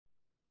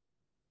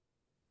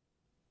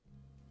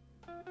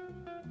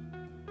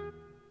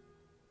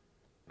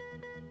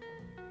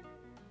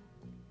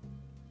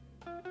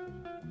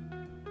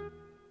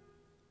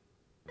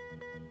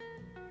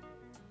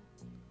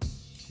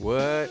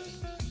What?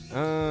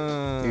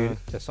 Dude,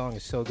 the song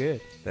is so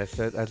good. That's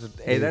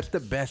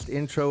the best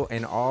intro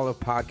in all of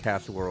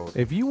podcast world.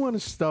 If you want to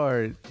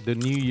start the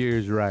New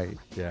Year's right,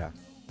 Yeah,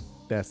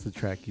 that's the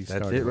track you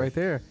start. that's it right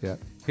there. Yeah.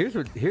 Here's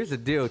the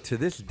deal. To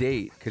this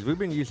date, because we've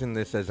been using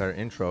this as our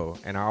intro,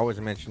 and I always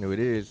mention who it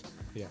is.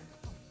 Yeah.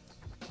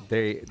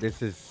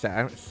 This is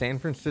San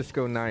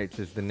Francisco Nights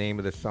is the name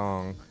of the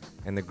song,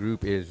 and the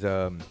group is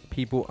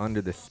People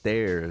Under the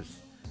Stairs.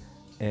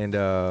 And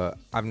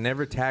I've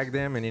never tagged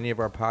them in any of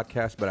our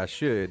podcasts, but I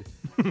should.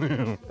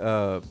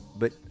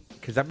 But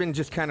because I've been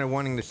just kind of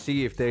wanting to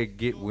see if they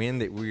get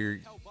wind that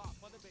we're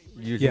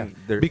using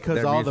because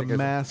their all the music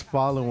mass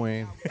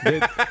following,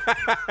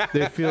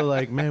 they feel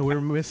like, man,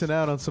 we're missing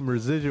out on some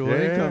residual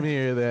income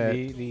here. That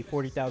The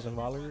 40,000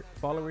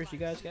 followers you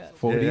guys got?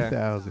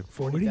 40,000.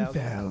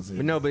 40,000.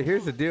 But no, but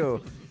here's the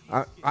deal.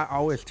 I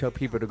always tell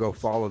people to go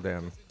follow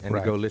them and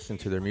Right. to go listen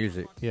to their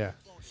music. Yeah.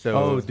 So,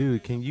 Oh,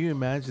 dude, can you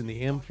imagine the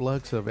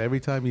influx of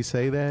every time you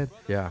say that?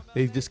 yeah.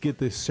 They just get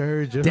this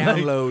surge of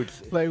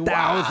Downloads. like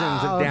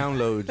Thousands wow. of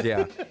downloads,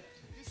 yeah.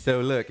 So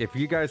look, if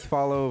you guys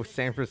follow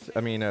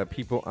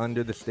People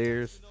Under the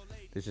Stairs,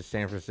 this is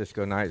San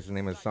Francisco Nights, the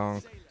name of the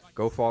song.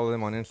 Go follow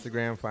them on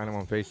Instagram, find them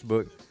on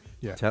Facebook.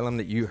 Yeah. Tell them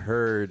that you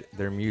heard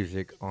their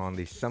music on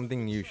the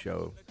Something New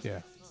show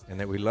Yeah. and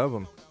that we love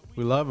them.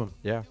 We love them.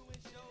 Yeah.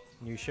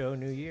 New show,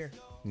 new year.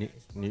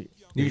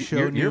 New show,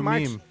 your new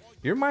mic's- meme.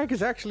 Your mic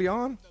is actually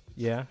on?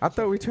 Yeah. I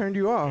thought we turned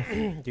you off.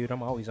 Dude,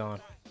 I'm always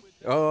on.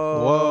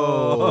 Oh.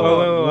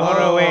 Whoa. Hold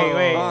on,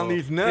 wait. On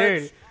these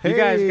nuts. Dude, you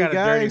guys Hey, got a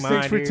dirty guys, mind,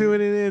 thanks for dude.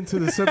 tuning in to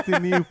the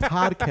Something New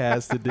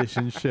podcast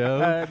edition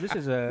show. This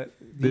is the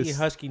This-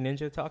 Husky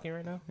Ninja talking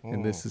right now.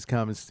 And this is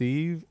Common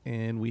Steve,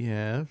 and we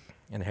have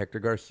And Hector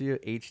Garcia,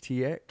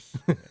 HTX,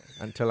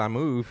 until I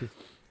move.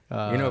 If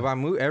I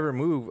ever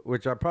move,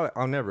 which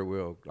I'll never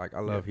will. Like,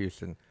 I love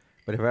Houston.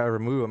 But if I ever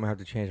move, I'm going to have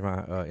to change my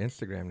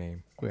Instagram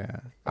name.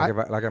 yeah,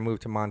 Like, I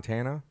moved to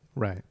Montana.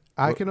 right.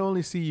 I can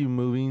only see you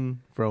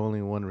moving for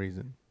only one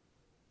reason: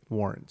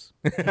 warrants.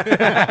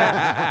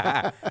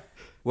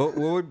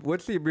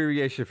 What's the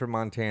abbreviation for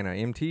Montana?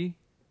 MT?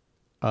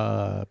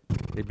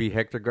 It'd be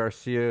Hector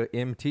Garcia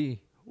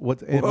MT.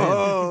 What's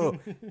Whoa!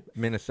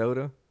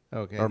 Minnesota,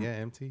 Okay, Or- yeah,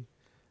 MT.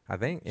 I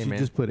think. You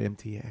just put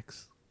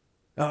MTX.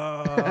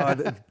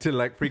 To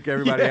like freak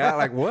everybody out.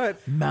 Like,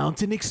 what?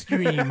 Mountain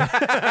Extreme. All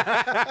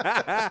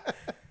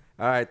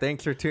right,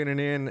 thanks for tuning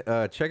in.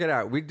 Check it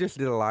out. We just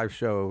did a live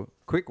show,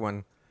 quick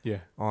one, yeah,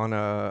 on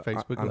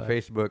Facebook on Live.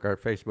 Facebook, our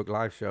Facebook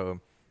live show,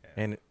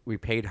 and we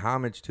paid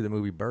homage to the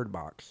movie Bird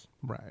Box,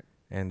 right.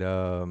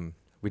 and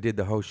we did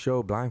the whole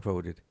show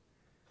blindfolded.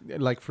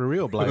 Like for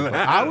real blindfolded.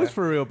 I was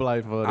for real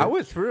blindfolded. I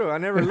was for real. I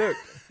never looked,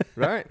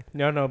 right?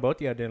 No, both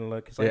of y'all didn't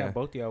look. Cause I Yeah. got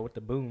both of y'all with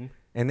the boom.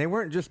 And they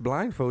weren't just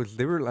blindfolds.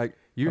 They were like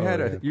you Oh, had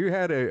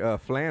yeah. a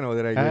flannel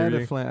that I I gave had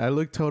you. a I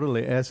looked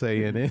totally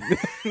essay in it.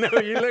 No,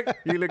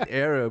 you looked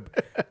Arab,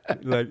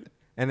 like.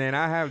 And then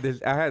I had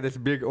this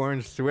big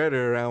orange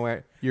sweater around.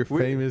 Like, Your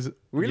famous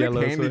we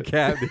yellow look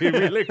handicapped, dude.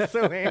 We look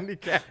so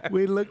handicapped.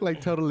 We look like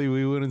totally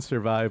we wouldn't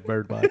survive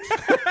Bird Box.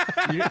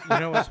 You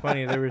know what's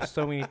funny? There were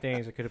so many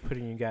things I could have put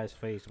in you guys'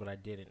 face, but I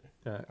didn't.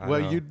 I Well,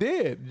 know. you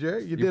did,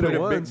 Jerry. You You did put it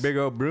a once. big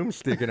old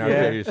broomstick in our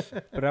Yeah. face.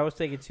 But I was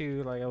thinking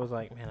too, like I was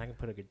like, man, I can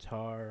put a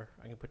guitar.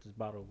 I can put this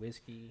bottle of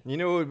whiskey. You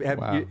know what would have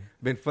Wow.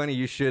 been funny?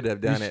 You should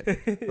have done it.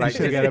 Like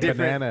Should just got a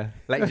different, banana.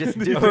 like just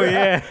different, Oh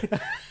yeah.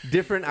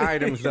 different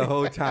items the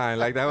whole time.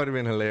 Like that would have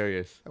been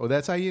hilarious. Well,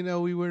 that's how you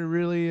know we were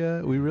really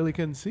we really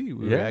couldn't see.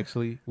 We Yeah. were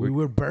actually we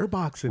were bird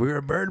boxing. We were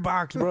a bird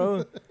box,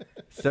 bro.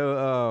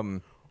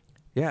 So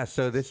yeah.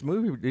 So this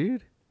movie,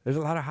 dude, there's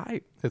a lot of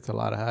hype. It's a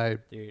lot of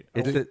hype. Dude,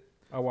 It's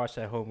I watched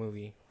that whole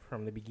movie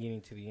from the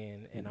beginning to the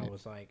end, and I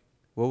was like,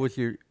 what was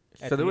your?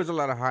 At So there the- was a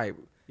lot of hype.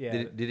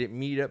 yeah. Did it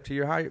meet up to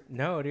your hype?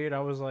 No, dude,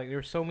 I was like, there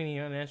were so many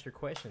unanswered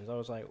questions. I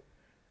was like,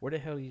 where the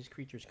hell do these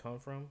creatures come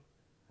from?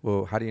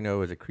 Well, how do you know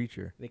it was a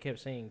creature? They kept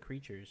saying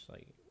creatures,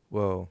 like,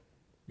 Well,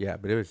 yeah,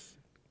 but it was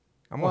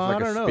almost Well, like I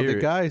don't a know. spirit.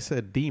 The guy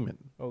said demon.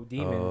 oh,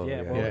 demons. Oh,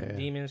 yeah, yeah. well, Yeah.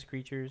 demons,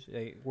 creatures.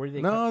 Where do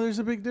they No, come? there's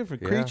a big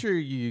difference. Yeah. Creature,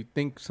 you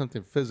think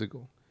something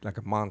physical. like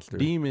a monster.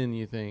 Demon,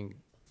 you think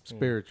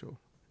spiritual.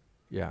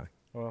 Yeah,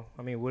 Well,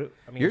 I mean, what?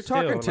 I mean, you're still,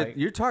 talking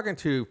like,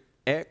 to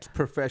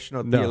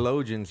ex-professional No.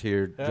 theologians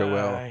here,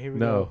 Joel. Here we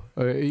No,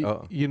 go.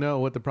 Oh. you know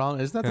what the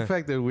problem? It's not the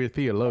fact that we're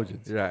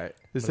theologians. Right.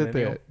 It's that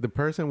Millennial. the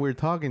person we're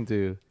talking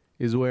to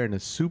is wearing a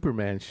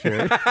Superman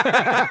shirt.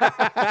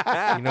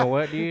 You know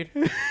what, dude?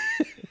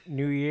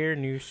 New year,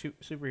 new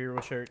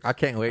superhero shirts. I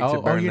can't wait to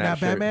oh, burn you're that not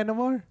shirt. Batman no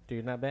more?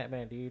 Dude, not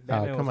Batman, dude. Oh,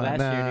 Batman come was on.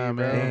 last year, Nah, dude,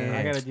 bro. man.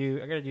 I gotta do New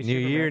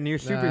Superman. year, new Nah,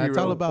 superhero. it's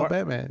all about Why-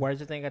 Batman. Why does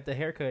the thing got the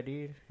haircut,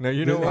 dude? No,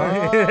 you know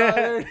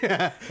Oh,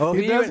 what? Oh,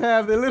 he does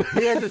have the little.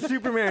 He has a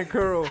Superman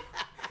curl.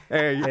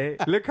 Hey, Hey.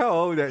 look how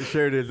old that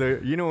shirt is.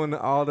 You know when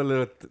all the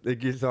little it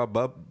gets all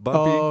bumpy.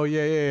 Oh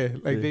yeah.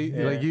 Like they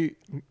Yeah. like you.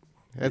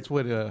 That's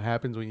what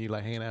happens when you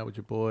like hang out with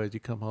your boys. You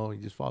come home, you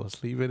just fall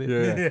asleep in it.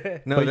 Yeah.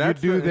 No, But you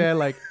that's do that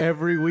like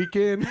every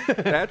weekend.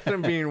 That's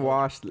them being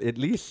washed at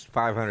least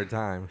 500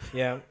 times.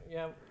 Yeah.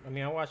 I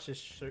mean, I watched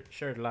this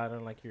shirt a lot,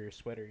 unlike your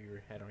sweater you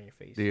had on your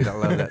face. Dude, I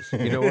love that.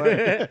 You know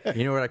what?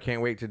 You know what I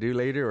can't wait to do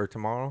later or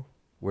tomorrow?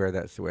 Wear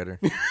that sweater.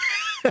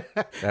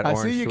 That I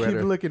orange see you sweater.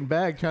 keep looking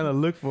back, trying to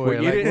look for What it.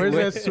 you Like, didn't-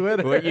 where's that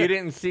sweater? What you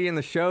didn't see in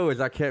the show is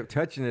I kept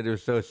touching it. It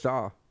was so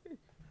soft.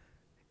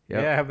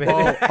 Yep. Yeah, but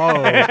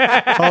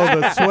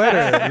the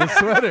sweater. The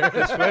sweater.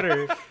 the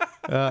sweater.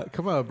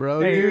 Come on,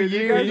 bro. Hey, you,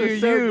 you guys are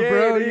so gay,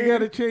 bro. dude. You got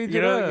to change You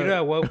it up. know,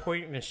 at one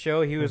point in the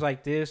show, he was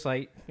like this,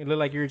 like it looked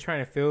like you were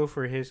trying to feel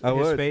for his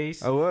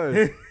face. I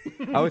was.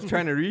 I was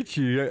trying to reach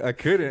you. I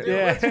couldn't.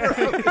 Yeah.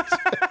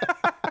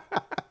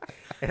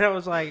 And I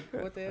was like,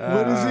 what the hell?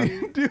 What is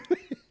he doing?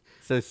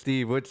 So,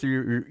 Steve, what's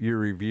your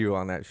review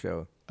on that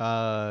show?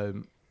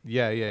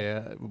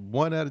 Yeah.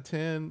 1 out of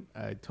 10.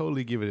 I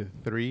totally give it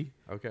a 3.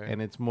 Okay.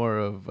 And it's more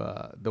of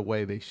the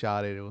way they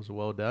shot it. It was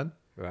well done.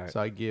 Right.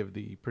 So I give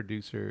the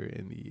producer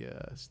and the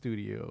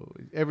studio,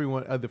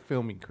 everyone, the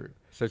filming crew,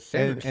 So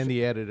and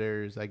the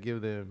editors, I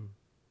give them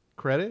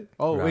credit.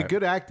 Oh, Right. and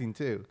good acting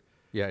too.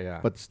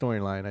 yeah. But the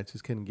storyline, I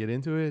just couldn't get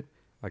into it.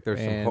 Like there's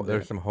and,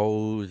 there's some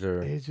holes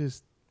or It's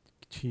just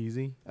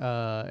cheesy.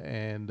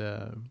 I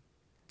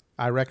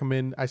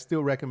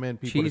still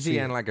recommend people to cheesy see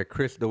and it. like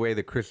the way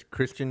the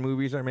Christian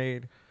movies are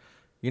made.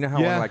 You know how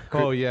Yeah. when like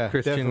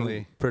Christian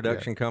Definitely.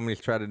 production companies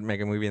try to make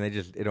a movie and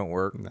it don't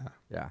work. Nah.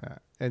 Yeah.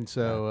 And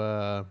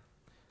so,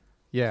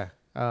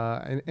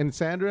 and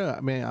Sandra,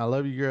 I mean, I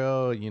love you,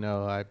 girl. You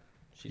know,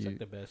 She's like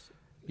the best.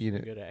 you She's a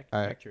know, good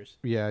I- actress.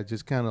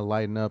 just kind of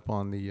lighten up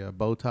on the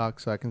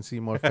Botox so I can see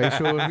more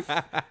facial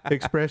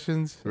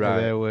expressions. Right.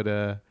 That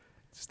would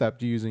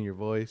stop using your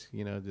voice.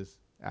 You know, just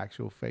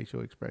actual facial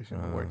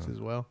expression works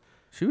as well.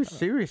 She was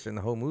serious in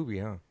the whole movie,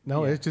 huh?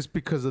 No, Yeah. it's just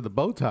because of the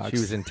Botox. She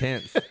was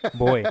intense.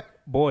 boy,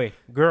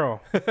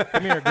 girl.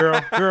 Come here,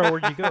 girl. Girl,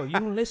 where'd you go? You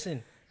don't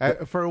listen.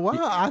 For a while,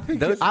 I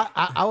think Those- I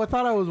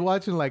thought I was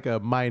watching like a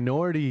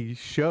minority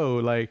show,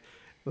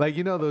 like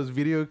you know those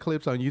video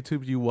clips on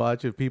YouTube you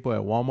watch of people at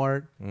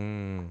Walmart.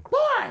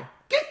 Boy,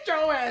 get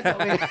your ass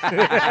over here!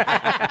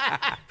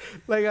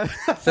 Like,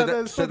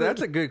 So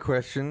that's a good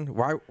question.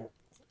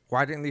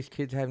 Why didn't these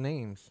kids have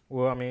names?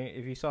 Well, I mean,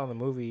 if you saw the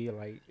movie,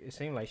 like it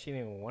seemed like she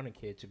didn't even want a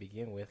kid to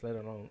begin with, let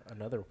alone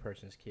another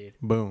person's kid.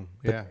 boom.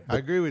 Yeah, I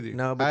agree with you.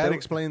 No, but I had there-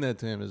 explained that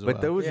to him as well.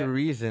 But there was Yeah. a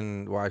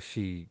reason why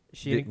she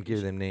didn't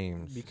give them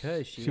names.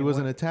 Because she didn't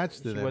wasn't want-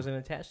 attached to She them. wasn't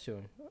attached to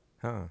him.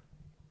 Huh?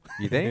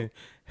 You think?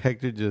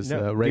 Hector just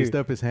No, raised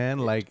dude. up his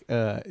hand, like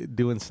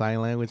doing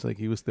sign language, like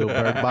he was still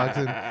bird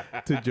boxing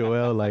to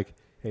Joel, like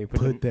Hey,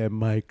 put that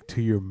mic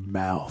to your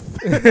mouth.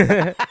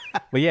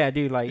 But yeah,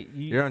 dude, like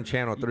You're on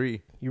channel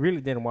 3. you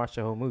really didn't watch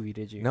the whole movie,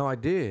 did you? No, I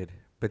did.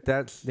 But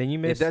Then you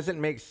missed- It doesn't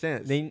make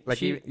sense. Then Like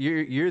she-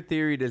 your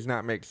theory does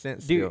not make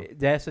sense. Dude, Still.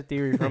 that's a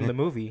theory from the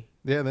movie.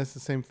 Yeah, that's the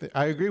same thing.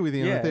 I agree with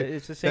you. Yeah, on that.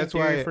 it's the same That's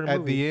theory why for the at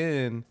movie. the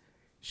end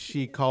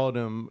she called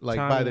them like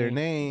by their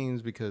Tommy.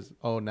 names because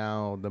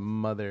now the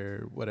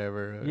mother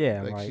whatever.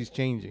 Yeah, like like- she's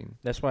changing.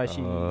 That's why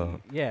she,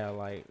 Uh.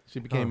 like She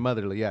became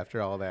motherly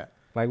after all that.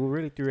 what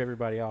really threw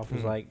everybody off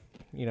was like,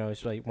 you know,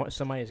 it's like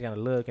somebody's gonna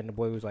look, and the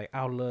boy was like,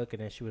 "I'll look,"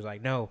 and then she was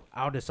like, "No,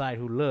 I'll decide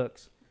who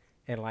looks."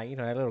 And like, you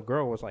know, that little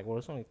girl was like, "Well,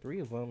 it's only 3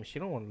 of them, and she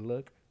don't want to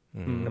look."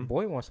 And the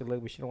boy wants to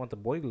look, but she don't want the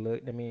boy to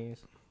look. That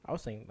means I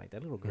was saying like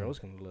that little girl's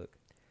gonna look.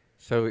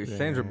 So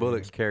Sandra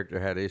Bullock's character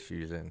had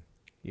issues then.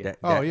 Yeah.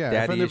 Oh yeah,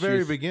 daddy from the very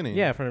issues? beginning.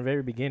 Yeah, from the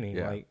very beginning.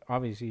 Yeah. Like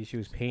obviously she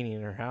was painting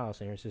in her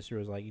house, and her sister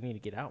was like, "You need to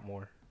get out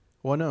more."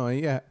 Well, no,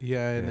 yeah,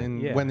 and then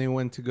Yeah. when they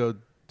went to go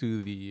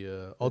do the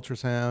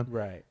ultrasound,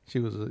 Right. she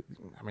was.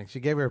 She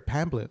gave her a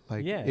pamphlet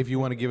like, Yeah. if you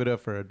want to give it up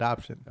for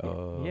adoption.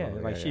 Oh, yeah,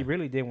 like she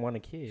really didn't want a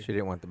kid. She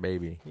didn't want the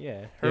baby.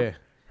 Yeah. Yeah.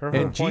 Her And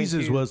whole point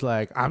Jesus too- was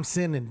like, I'm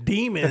sending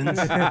demons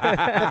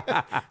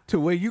to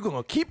where you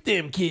gonna keep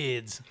them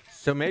kids.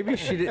 So maybe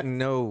she didn't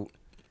know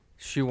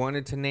she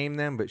wanted to name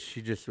them, but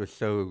she just was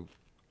so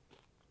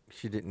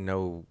she didn't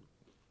know.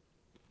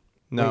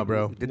 No, Wait,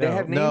 bro. Did they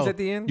have names at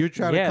the end? You're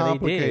trying Yeah, to they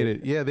complicate did.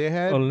 it. Yeah, they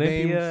had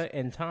Olympia names.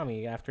 and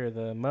Tommy after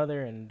the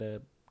mother and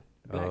the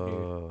black dude.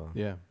 Oh.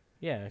 Yeah.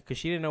 Yeah, because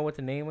she didn't know what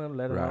to name them.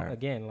 Let alone Right.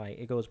 again, like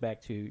it goes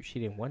back to she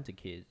didn't want the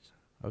kids.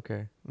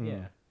 Okay.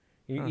 Yeah,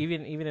 Huh.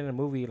 even in a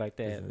movie like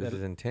that. This that-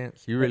 is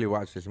intense. You really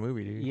watched this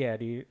movie, dude. yeah,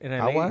 dude. And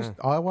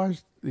I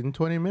watched in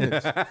 20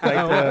 minutes.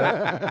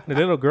 like the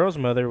little girl's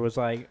mother was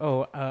like,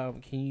 "Oh, I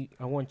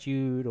want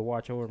you to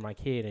watch over my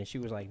kid," and she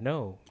was like,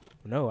 "No,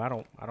 I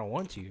don't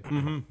want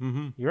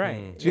to." You're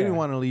right. She didn't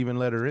want to leave and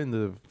let her in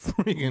the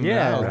freaking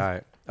Yeah. house.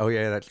 Right. Oh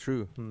yeah, that's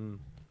true.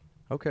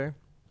 Okay.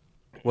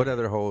 What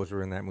other holes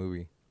were in that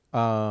movie?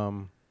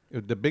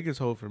 The biggest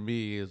hole for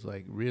me is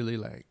like really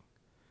like,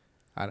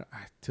 I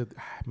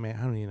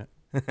don't even know.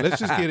 Let's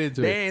just get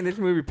into it. Dang, this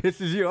movie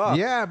pisses you off.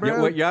 Yeah,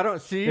 bro. What y'all don't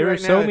see There right were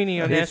so now many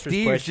is unanswered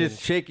Steve's questions.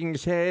 just shaking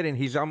his head, and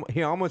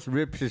he almost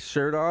rips his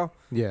shirt off.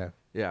 Yeah.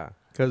 Yeah.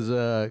 Cause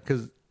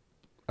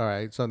all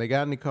right, so they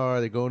got in the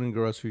car, they go in the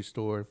grocery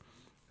store.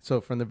 So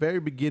from the very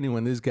beginning,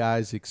 when this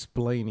guy's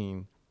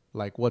explaining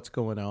like what's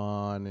going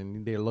on,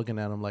 and they're looking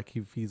at him like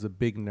he's a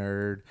big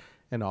nerd,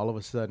 and all of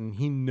a sudden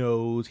he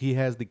knows he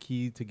has the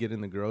key to get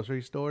in the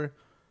grocery store.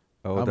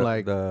 Oh, I'm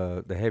like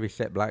the heavy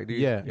set black dude.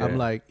 Yeah, I'm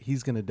like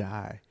he's gonna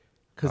die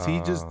because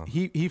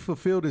he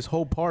fulfilled his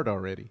whole part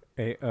already.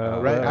 Hey,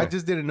 Right, well, I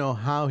just didn't know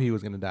how he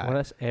was gonna die. well,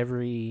 that's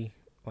every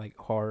like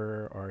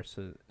horror or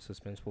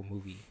suspenseful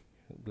movie.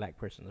 Black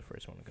person the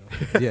first one to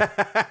go.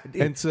 Yeah,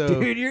 and so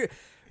dude,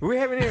 we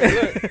haven't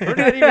even we're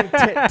not even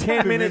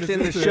 10 minutes in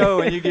the show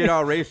and you get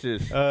all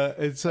racist.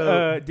 and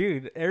so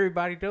Dude,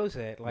 everybody knows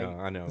that. Like, No,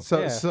 I know.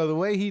 So Yeah. so the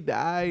way he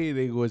died,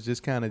 it was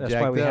just kind of That's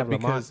why jacked we up have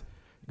Lamont.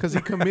 because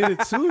he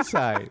committed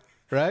suicide,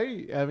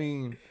 right? I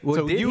mean, Well,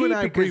 so did you he? and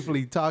I Because-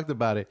 briefly talked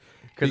about it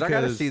Because I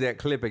got to see that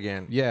clip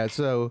again. Yeah,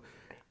 so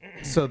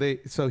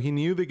he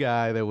knew the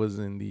guy that was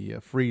in the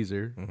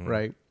freezer, Mm-hmm.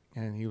 right?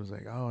 And he was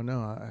like, "Oh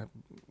no,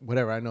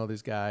 whatever. I know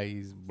this guy.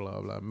 He's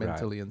blah blah,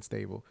 mentally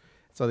unstable."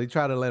 So they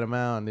try to let him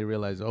out, and they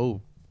realize,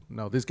 "Oh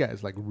no, this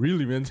guy's like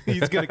really mentally.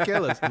 He's gonna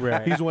kill us.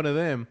 Right. He's one of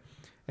them."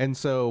 And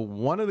so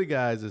one of the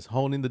guys is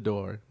holding the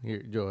door.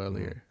 Here, Joel.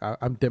 Here,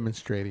 I'm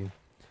demonstrating.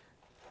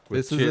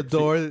 With This is a chips.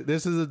 door.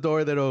 This is a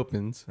door that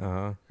opens.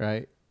 Uh-huh.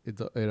 Right. It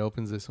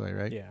opens this way,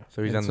 right? yeah.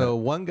 So he's And on so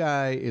one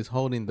guy is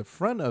holding the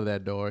front of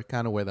that door,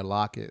 kind of where the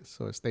lock is,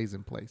 so it stays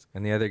in place,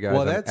 and the other guy's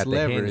Well, on- that's at the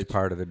hinge leverage,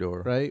 part of the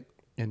door. right?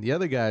 And the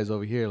other guy is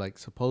over here, like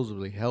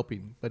supposedly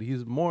helping, but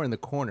he's more in the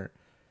corner.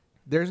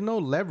 There's no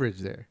leverage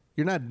there.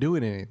 You're not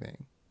doing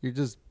anything. You're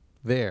just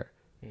there.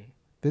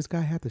 This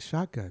guy had the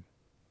shotgun.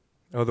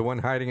 Oh, the one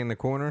hiding in the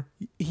corner?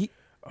 He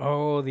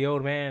Oh, the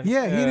old man. he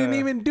didn't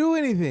even do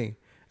anything.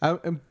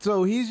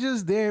 So he's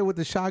just there with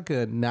the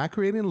shotgun, not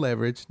creating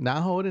leverage,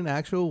 not holding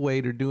actual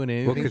weight or doing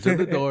anything 'cause- to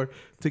the door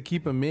to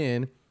keep him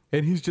in.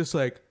 And he's just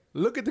like,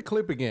 look at the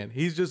clip again.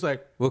 He's just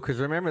like Well, because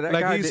remember that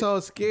like guy he's did- so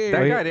scared.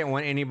 that guy didn't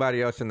want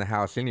anybody else in the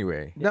house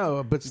anyway.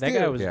 No, but That guy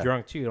still, was Yeah.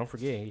 drunk too. Don't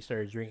forget, he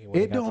started drinking. When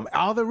he it got don't to-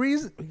 all the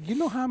reason. You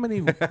know how many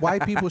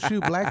white people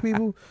shoot black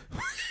people?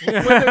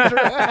 When they're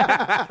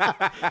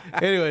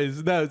drunk?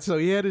 Anyways, no. So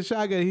he had a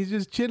shotgun. He's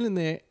just chilling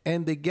there,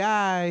 and the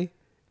guy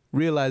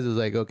realizes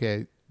like,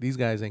 okay, these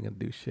guys ain't gonna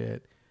do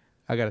shit.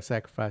 I gotta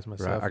sacrifice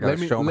myself. Right. I got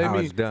to show him how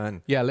it's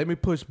done. Yeah, let me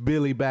push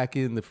Billy back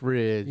in the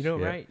fridge. You know,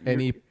 Yeah. right? And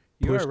he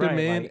You are pushed right, him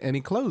in, like- and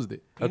he closed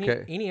it.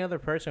 Okay. Any other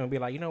person would be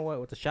like, you know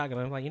what, with the shotgun,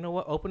 I'm like, you know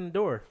what, open the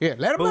door. Yeah,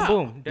 let him Boom, out.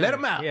 boom, Let done.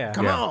 him out. Yeah.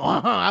 Come Yeah.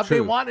 on. I've True.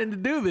 been wanting to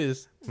do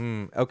this.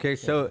 Okay,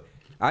 so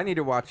I need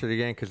to watch it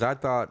again because I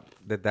thought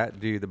that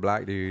dude, the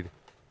black dude,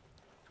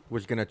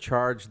 was going to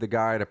charge the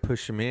guy to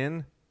push him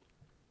in,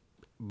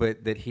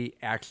 but that he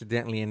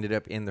accidentally ended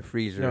up in the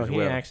freezer No, as he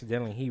well.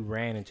 accidentally he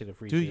ran into the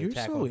freezer. Dude, to you're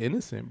tackle so him.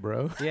 innocent,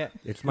 bro. Yeah,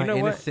 It's You my know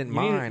what? innocent You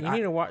need to- mind. You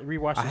need to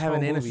rewatch I this have whole an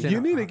movie. innocent- You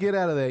need to get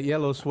out of that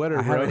yellow sweater,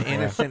 I bro. have an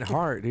innocent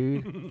heart,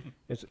 dude.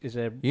 It's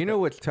a You know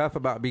what's tough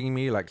about being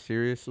me? Like,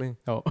 seriously?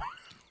 Oh,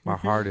 My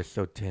heart is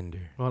so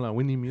tender. hold on.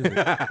 We need music. oh,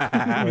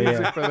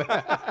 yeah. for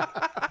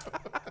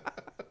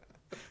that.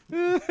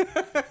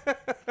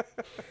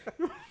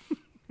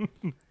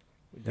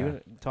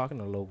 Talking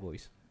in a low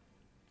voice,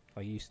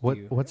 like you used to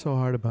do. What's so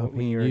hard about when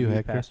being you were a you, youth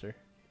Hector? pastor.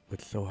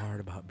 What's so hard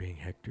about being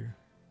Hector?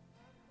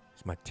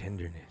 It's my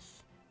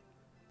tenderness.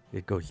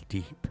 It goes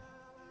deep.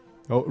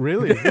 Oh,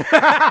 really?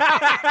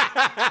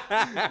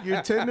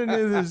 Your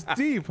tenderness is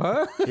deep,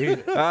 huh?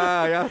 Dude,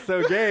 Ah, y'all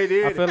so gay,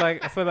 dude. I feel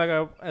like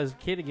I, as a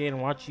kid again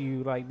and watch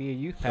you like be a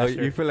youth Oh,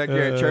 pastor. you feel like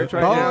you're at church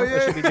right oh, now?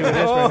 yeah. should be doing this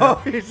right Oh,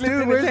 he's Dude,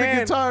 lifting where's his the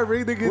hand. guitar?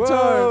 Bring the guitar.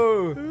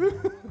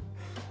 Whoa.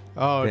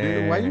 Oh,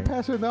 dude, why you Dang.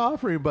 passing the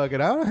offering bucket?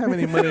 I don't have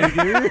any money to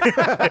give you.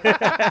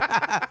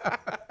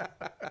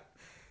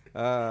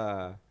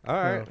 All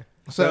right.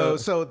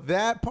 So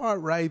that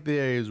part right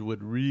there is what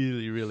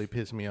really, really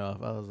pissed me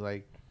off. I was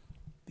like,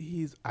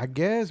 I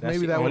guess That's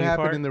maybe the that would only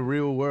happen part? in the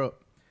real world.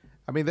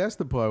 I mean, that's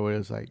the part where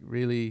it's like,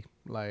 really,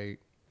 like,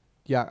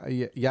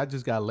 y'all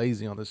just got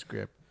lazy on the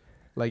script.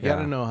 Like, y'all Yeah.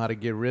 didn't know how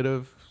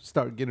to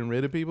start getting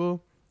rid of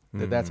people.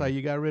 That's how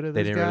you got rid of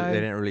They this didn't guy? really, they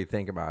didn't really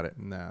think about it.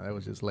 Nah, that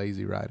was just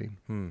lazy writing.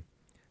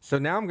 So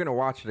now I'm gonna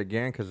watch it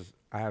again because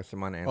I have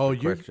some unanswered Oh,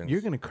 you're questions.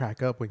 going to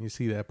crack up when you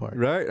see that part.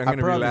 right? I'm I gonna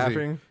be promise you.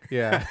 laughing.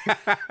 Yeah.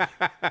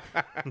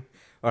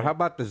 Or how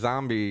about the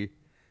zombie?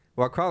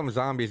 Well, I call them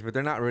zombies, but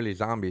they're not really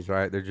zombies,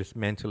 right? They're just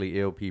mentally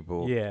ill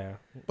people. Yeah,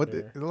 But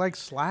they're- they're like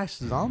slash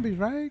zombies,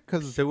 right?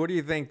 Because So what do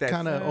you think that?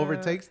 kind of Uh,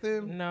 overtakes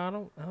them.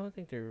 No, I don't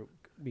think they're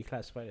be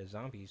classified as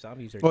zombies.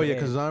 Zombies are. Oh yeah, dead.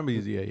 because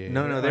zombies. Yeah.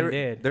 no, they're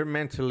they're undead. they're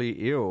mentally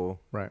ill.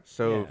 Right.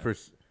 So Yeah.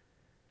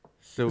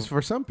 so 'Cause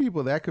for some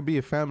people, that could be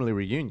a family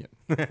reunion.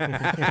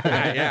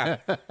 yeah.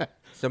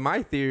 So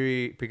my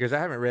theory, because I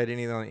haven't read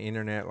anything on the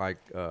internet like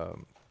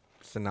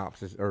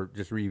synopsis or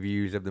just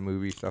reviews of the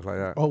movie, stuff like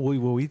that. Oh,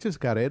 we just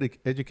got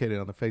educated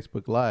on the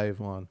Facebook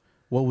Live on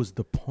what was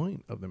the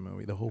point of the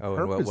movie, the whole Oh,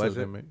 purpose and what was of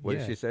the it? movie. What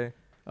did she say?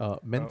 Mental.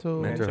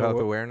 Mental Mental health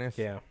what- awareness.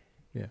 Yeah,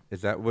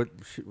 Is that what?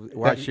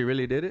 Why That- she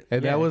really did it?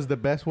 And Yeah. that was the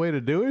best way to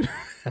do it.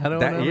 I don't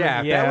know. Yeah,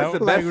 if Yeah, that was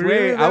the like, best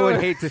really, way. I would though?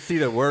 hate to see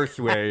the worst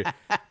way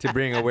to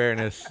bring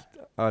awareness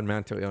on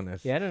mental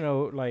illness. yeah. I don't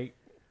know. Like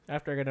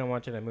after I got done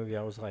watching that movie,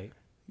 I was like,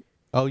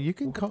 Oh, you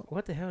can call.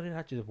 What the hell did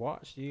I just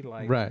watch, dude?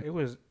 Like, Right. it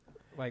was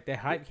like that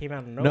hype came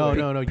out of No, nowhere.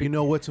 no, no. You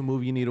know what's a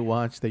movie you need to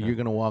watch that you're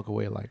gonna walk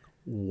away like,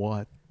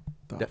 what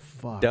the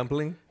fuck?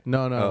 Dumpling.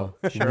 No, no.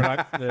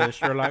 Sherlock, the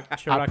Sherlock.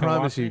 I and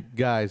promise Watson. you,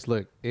 guys.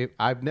 Look,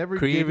 I've never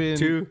Creed given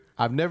 2?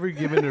 I've never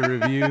given a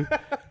review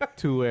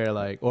to where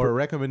like or a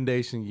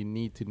recommendation you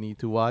need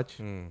to watch.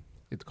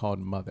 It's called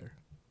Mother.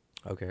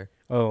 Okay.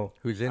 Oh,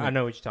 Who's in I it?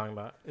 know what you're talking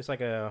about. It's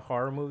like a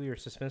horror movie or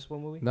suspenseful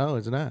movie. No,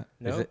 it's not.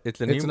 No, Is it, it's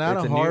It's not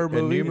a horror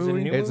movie. A new Is it a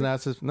movie? new It's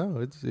movie? not.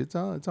 No,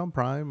 it's on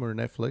Prime or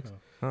Netflix.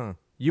 Huh.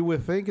 You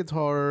would think it's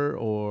horror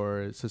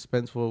or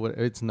suspenseful. But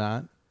it's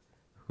not.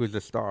 Who's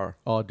the star?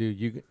 Oh,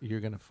 dude, you're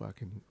gonna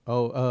fucking.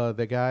 Oh,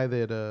 the guy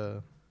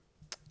that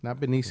not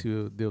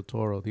Benicio del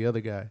Toro, the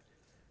other guy,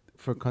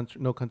 for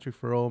No Country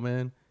for Old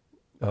Men,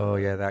 Oh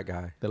yeah, that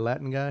guy. the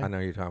Latin guy. I know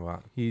who you're talking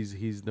about.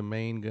 He's the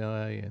main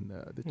guy, and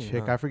the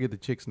chick. I forget the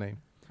chick's name.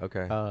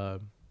 Okay.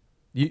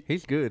 You,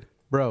 He's good.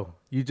 bro,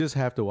 you just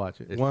have to watch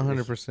it. It's-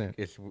 100%.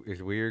 It's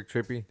weird,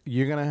 trippy.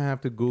 You're gonna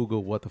have to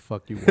Google what the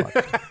fuck you watched.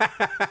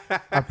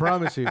 I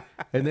promise you.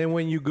 And then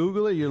when you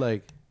Google it, you're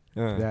like,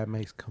 that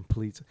makes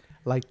complete sense.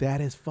 Like that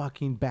is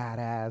fucking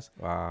badass.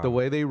 Wow. The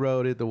way they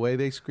wrote it, the way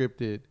they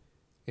scripted,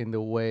 and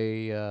the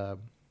way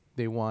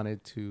they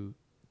wanted to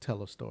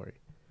tell a story.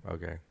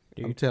 Okay.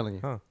 I'm telling you.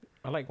 Huh.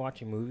 I like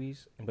watching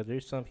movies, but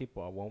there's some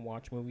people I won't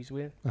watch movies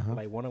with.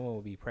 Like one of them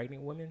will be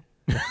pregnant women.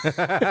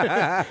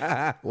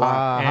 How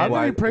Why-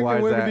 many pregnant why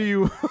is women that? do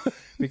you?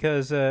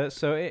 Because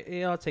so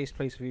it all takes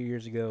place a few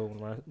years ago when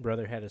my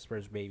brother had his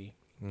first baby.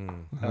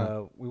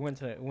 We went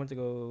to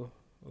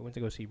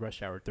go see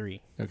Rush Hour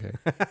 3. Okay.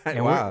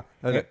 And Wow.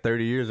 That was yeah. like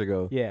 30 years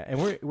ago. Yeah,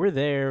 and we're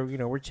there,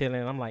 we're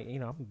chilling. I'm like,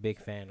 I'm a big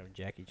fan of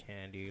Jackie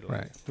Chan, dude. Like,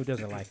 Right. who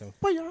doesn't like him?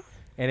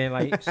 And then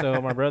like,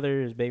 so my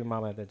brother's baby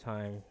mama at the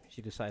time,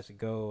 she decides to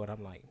go, and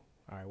I'm like,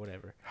 all right,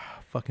 whatever.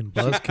 Fucking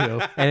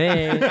buzzkill.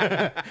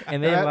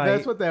 And then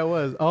That's what that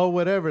was. Oh,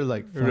 whatever.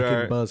 Like fucking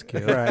Right.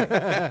 buzzkill. right,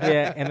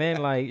 yeah. And then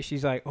like,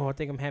 she's like, oh, I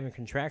think I'm having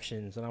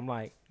contractions, and I'm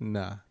like,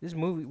 Nah. this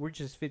movie, we're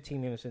just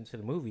 15 minutes into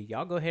the movie.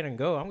 Y'all go ahead and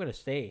go. I'm gonna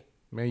stay.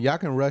 Man, y'all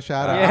can rush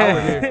out an Yeah.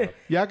 hour here.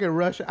 Y'all can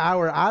rush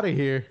hour out of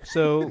here.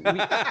 So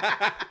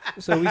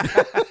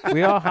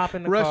we all hop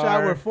in the Rush car.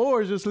 hour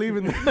 4 is just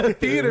leaving the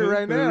theater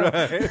right now.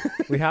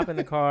 We hop in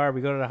the car.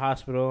 We go to the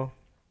hospital.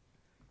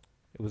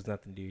 It was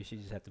nothing, dude. She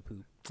just had to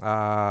poop.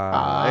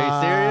 Are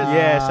you serious?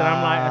 Yes, and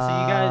I'm like, I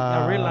said, you guys.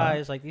 I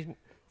realized like these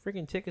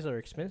freaking tickets are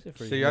expensive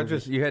for So these y'all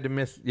movies. you had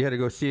to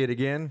go see it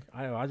again.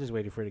 I just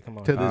waited for it to come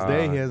on. To this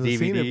day, he hasn't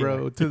seen it, DVD.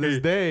 bro. To this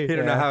day, He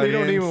don't know Yeah. how he it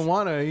don't ends. even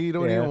wanna. He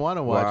don't Yeah. even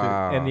wanna watch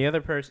Wow. And the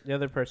other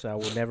person I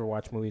will never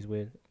watch movies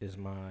with is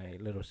my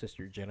little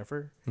sister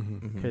Jennifer,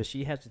 because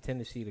she has a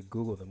tendency to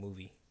Google the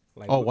movie.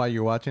 Like, it. Oh, while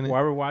you're watching it?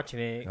 while we're watching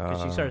it,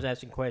 because she starts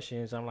asking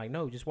questions. I'm like,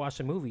 no, just watch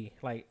the movie.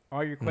 Like,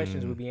 all your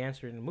questions would be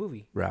answered in the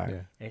movie. Right.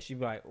 Yeah. And she'd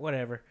be like,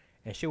 whatever.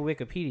 And she'll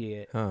Wikipedia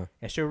it. Huh.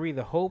 And she'll read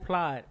the whole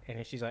plot. And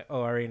then she's like,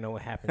 oh, I already know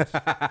what happens.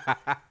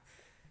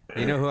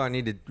 You know who I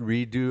need to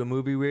redo a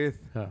movie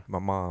with? Huh. My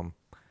mom.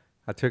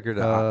 I took her to.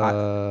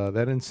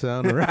 That didn't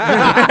sound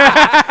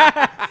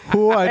right.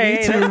 Who I Hey,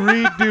 need to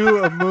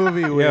redo a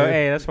movie with? Yo,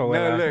 hey, that's what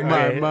No, look,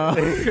 My okay. mom.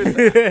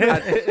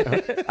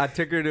 I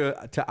took her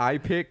to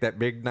iPick, that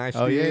big nice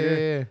Oh yeah,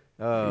 theater.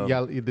 yeah, yeah.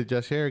 Y'all did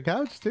y'all share a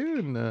couch too?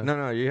 And,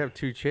 No, you have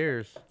 2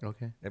 chairs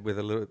Okay. with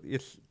a little.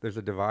 There's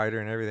a divider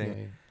and everything. Yeah,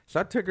 yeah. So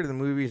I took her to the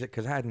movies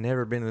because I had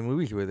never been to the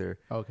movies with her,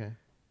 Okay.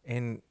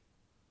 and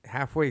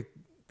halfway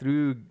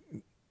through,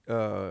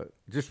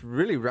 just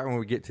really right when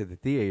we get to the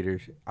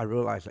theaters, I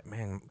realized like,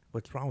 man,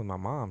 what's wrong with my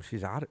mom?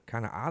 She's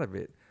kind of out of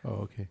it.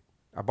 Oh, okay.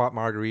 I bought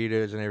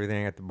margaritas and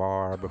everything at the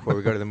bar before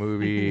we go to the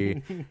movie.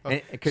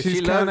 Because She's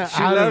she kind loves, of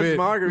she out loves of it.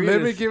 margaritas.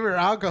 Let me give her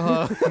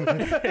alcohol.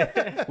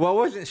 Well, I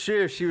wasn't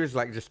sure if she was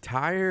like just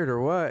tired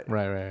or what.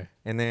 right.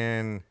 And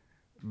then,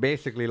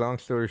 basically, long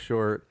story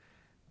short,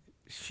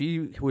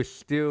 she was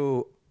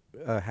still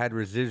had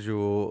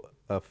residual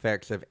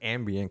effects of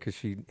Ambien because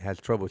she has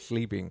trouble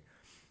sleeping.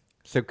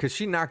 So, because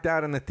she knocked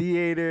out in the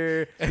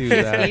theater, She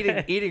was out.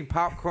 eating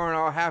popcorn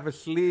all half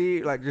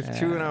asleep, like just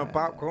chewing on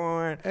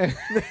popcorn.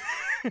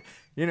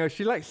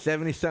 She's like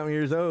 70-something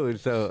years old.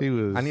 So, She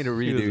was. I need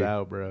to She was redo.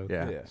 out, bro.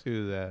 Yeah. She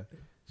was out.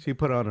 She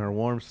put on her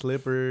warm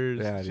slippers.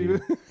 Yeah, She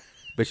dude. was-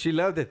 But she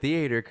loved the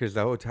theater because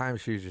the whole time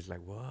she was just like,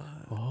 what?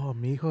 Oh,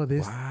 mijo,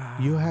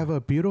 you have a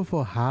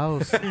beautiful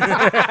house.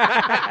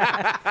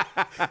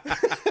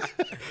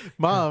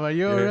 Mom, are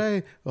you all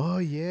right? Oh,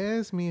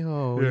 yes,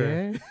 mijo.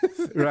 Yeah.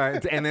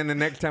 Right. And then the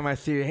next time I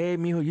see her, hey,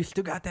 mijo, you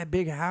still got that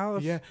big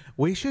house? Yeah.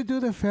 We should do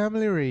the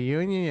family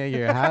reunion at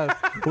your house.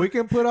 We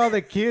can put all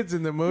the kids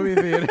in the movie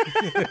theater.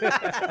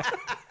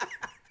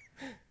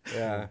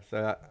 Yeah.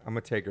 So I'm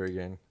going to take her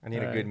again. I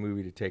need a good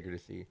movie to take her to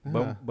see.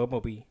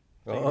 Bumblebee.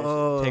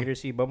 Oh. Take her to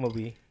see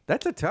Bumblebee.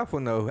 That's a tough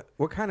one, though.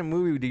 What kind of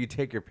movie do you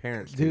take your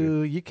parents to?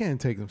 Dude, you can't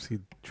take them to see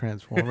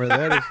Transformer.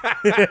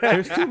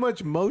 There's too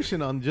much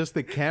motion on just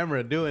the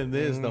camera doing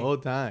this the whole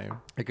time.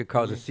 It could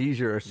cause a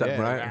seizure or something,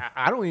 Yeah, right?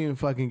 I don't even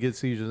fucking get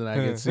seizures and I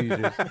get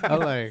seizures. I'm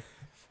like,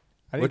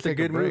 I need What's to a take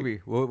good break.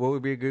 movie? What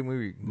would be a good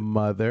movie?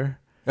 Mother.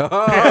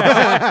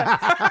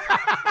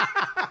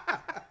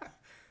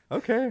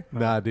 Okay.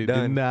 Nah, dude, do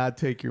Done. not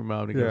take your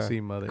mom to go Yeah. see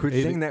Mother. Quit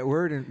It- saying that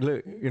word and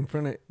look in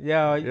front of.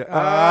 Yeah. Hey.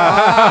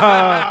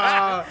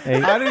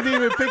 I didn't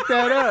even pick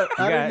that up.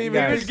 I got- didn't you even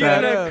got He pick was it.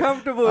 that getting up.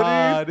 uncomfortable, dude.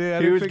 Ah, dude, I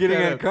He didn't was pick getting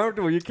that up.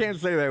 uncomfortable. You can't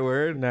say that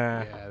word. Nah.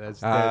 Yeah,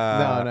 that's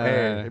Ah, no, hey,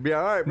 no. it'd be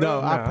all right,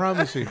 bro. No, I No.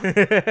 promise you.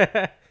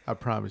 I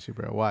promise you,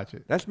 bro. Watch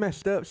it. That's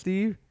messed up,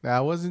 Steve.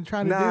 I wasn't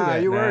trying to do Nah,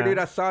 that. you were, Nah. dude.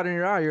 I saw it in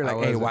your eye. You're I like,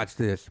 hey, wasn't. watch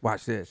this.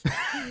 Watch this.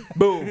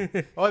 Boom.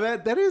 Oh,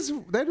 that is.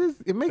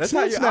 It makes That's how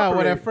sense you now.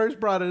 When I operate. first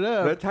brought it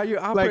up, That's how you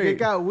like operate. it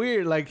got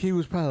weird. Like he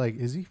was probably like,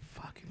 "Is he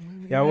fucking with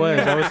me?" Yeah, I was.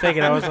 I was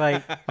thinking. I was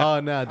like, Oh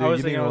no, dude, I was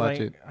you thinking. need I to was watch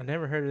like, it. I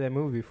never heard of that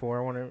movie before.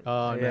 I want to.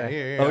 Oh no, yeah.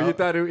 here, Oh, you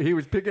thought he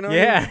was picking on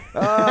Yeah. you?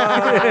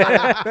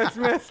 Oh, that's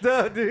messed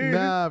up, dude.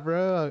 Nah,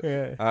 bro.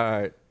 Yeah. All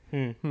right.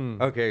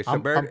 Okay, so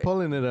I'm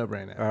pulling it up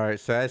right now. All right,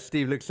 so as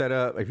Steve looks that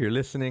up, if you're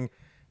listening,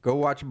 go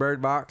watch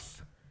Bird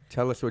Box.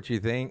 Tell us what you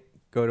think.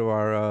 Go to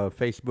our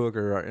Facebook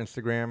or our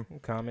Instagram.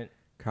 Comment.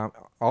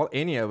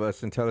 Any of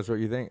us, and tell us what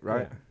you think.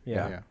 Right?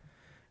 Yeah. Yeah.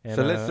 And,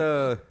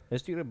 So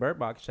let's do the Bird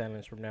Box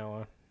challenge from now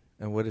on.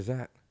 and what is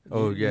that?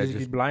 Oh You yeah, just be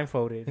just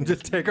blindfolded. and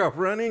just take off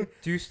running.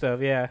 do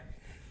stuff. Yeah.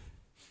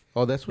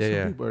 Oh, that's what Yeah, some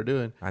yeah. people are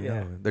doing. I know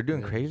Yeah. they're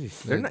doing Yeah. crazy.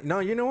 They're Yeah. not. No,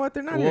 you know what?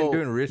 They're not Well, even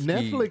doing risky.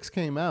 Netflix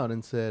came out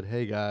and said,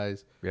 "Hey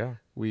guys, Yeah,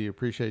 we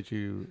appreciate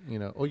you." You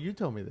know. Oh, you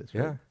told me this.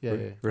 Right? Yeah. Yeah.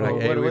 We're- Yeah. we're like, Oh,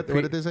 hey, what, we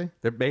what did they say?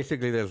 they're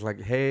basically there's like,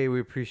 hey,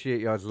 we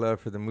appreciate y'all's love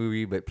for the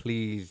movie, but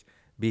please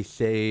be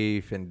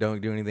safe and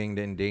don't do anything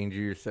to endanger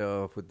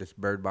yourself with this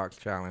Bird Box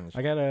challenge.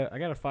 I got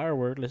a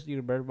firework. Let's do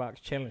the Bird Box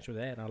challenge with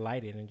that. I'll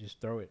light it and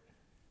just throw it.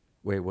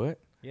 Wait, what?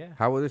 Yeah.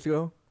 How will this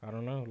go? I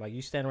don't know. Like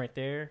you stand right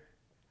there.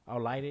 I'll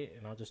light it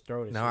and I'll just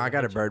throw it. No, I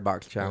got a Bird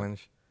Box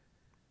challenge.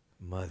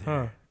 Mother.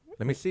 Huh.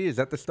 Let me see. Is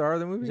that the star of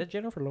the movie? Is that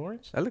Jennifer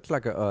Lawrence? That looks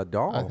like a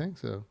doll. I think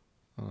so.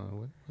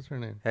 What's her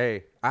name?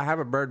 Hey, I have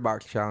a Bird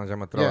Box challenge I'm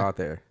going to throw Yeah. out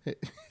there.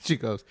 She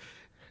goes.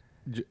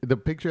 The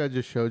picture I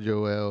just showed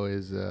Joel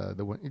is the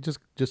one. You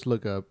just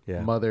look up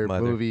Yeah, Mother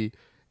Mother. movie,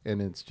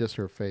 and it's just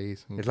her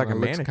face. And It's like a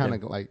looks mannequin. kind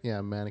of like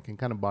mannequin,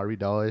 kind of Barbie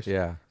dollish.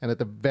 Yeah. And at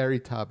the very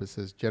top it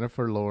says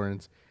Jennifer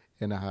Lawrence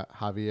and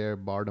Javier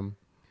Bardem.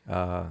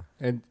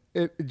 And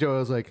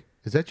Joel's like,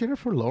 "Is that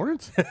Jennifer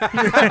Lawrence?"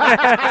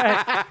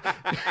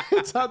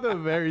 It's on the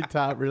very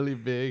top, really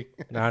big.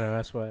 No,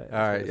 that's what. All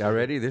right, y'all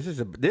ready? This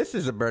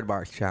is a Bird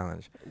Box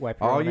challenge. Wipe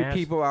your All own you ass.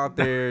 people out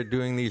there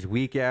doing these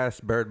weak ass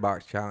Bird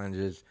Box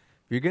challenges,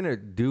 if you're gonna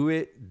do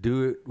it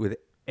with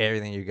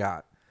everything you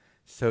got.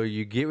 So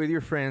you get with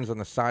your friends on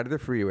the side of the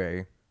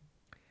freeway,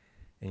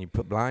 and you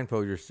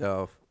blindfold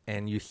yourself,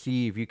 and you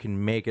see if you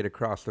can make it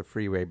across the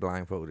freeway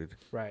blindfolded,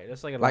 Right.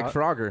 That's like a like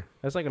Frogger.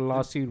 that's like a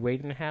lawsuit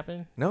waiting to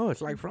happen. No,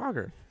 it's like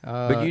Frogger,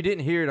 but you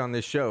didn't hear it on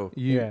this show.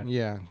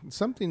 Yeah.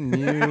 Something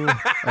new,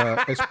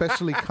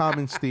 especially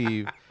Common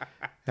Steve,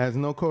 has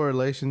no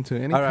correlation to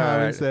any All right,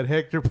 comments that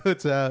Hector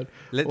puts out.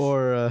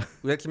 Let's-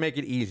 Let's make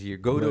it easier.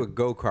 Go to a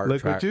go-kart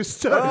look track. what you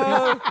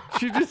started. Oh,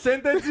 she just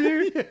sent that to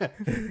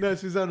you? No,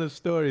 she's on a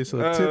story. So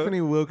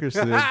Tiffany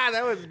Wilkerson,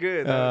 that was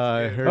good.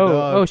 That was good. her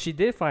dog, Oh, she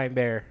did find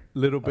Bear.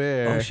 Little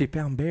Bear. Oh, she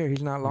found Bear.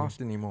 He's not lost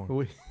anymore.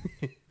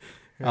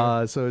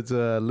 So it's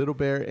a Little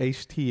Bear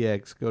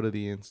HTX. Go to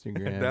the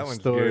Instagram That one's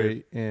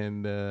story,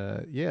 and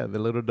the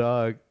little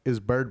dog is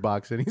Bird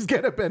Box, and he's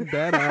got a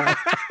bandana.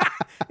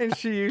 And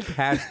she used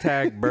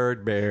hashtag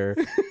bird bear.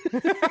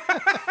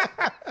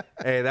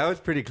 Hey, that was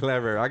pretty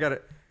clever. I got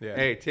it. Yeah.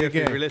 Hey, Tiff,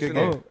 game, if you're good listening.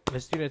 game. Oh,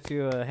 let's do that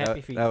to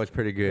Happy Feet. That was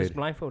pretty Let's good.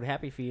 blindfold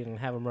Happy Feet and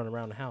have him run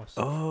around the house.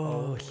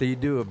 Oh, so you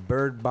do a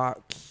bird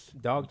box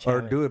Dog or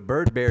challenge. do a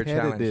bird bear Pet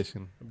challenge.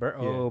 edition. Bird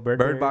Bird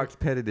Bear. box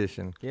pet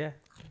edition. Yeah.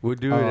 We'll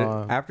do it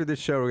Uh, after this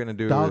show. We're gonna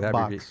do it Dog with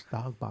Happy box.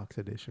 Dog box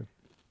edition.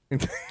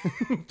 Feet.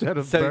 Instead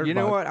of So Bird you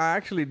know Box. what? I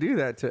actually do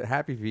that to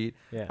Happy Feet.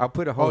 Yeah. I'll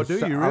put a whole. Oh, do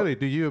you I'll- really?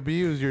 Do you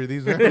abuse your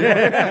these?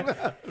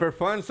 For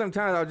fun,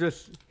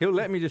 sometimes he'll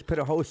let me just put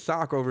a whole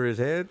sock over his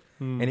head,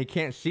 Hmm. and he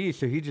can't see,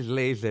 so he just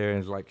lays there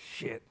and is like,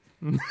 shit.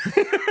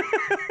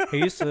 He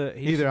used to.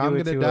 He used Either to do I'm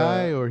it gonna to,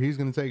 die or he's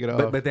gonna take it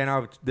off. But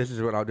then this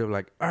is what I'll do.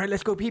 Like, all right,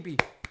 let's go pee pee.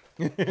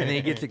 And then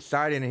he gets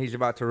excited and he's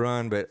about to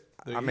run, but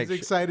I he's make sure,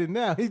 excited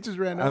now. He just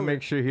ran I over.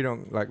 make sure he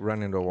don't like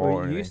run into a wall. Well, or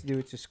you anything. used to do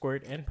it to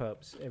Squirt and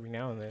Pups every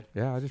now and then.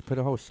 Yeah, I just put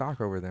a whole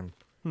sock over them.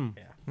 Yeah.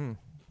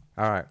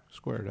 All right.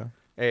 Squared, huh?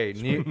 Hey,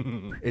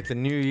 it's a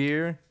new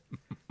year.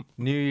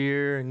 New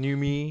year, new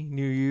me,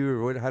 new you,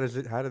 or what? How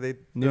do they?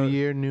 New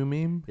year, new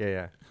meme.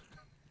 Yeah.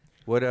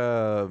 What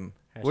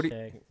what do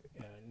Hashtag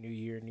New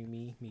Year, New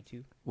Me, Me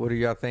Too. what do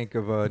y'all think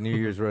of New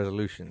Year's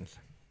resolutions?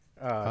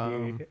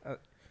 Dude,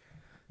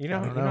 you know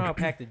how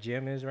packed the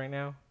gym is right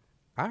now.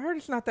 I heard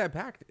it's not that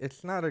packed.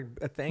 It's not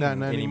a thing Not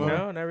anymore. anymore.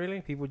 No, not really.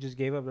 People just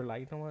gave up. They're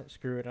like, you know what?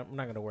 Screw it. I'm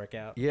not gonna work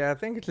out. Yeah, I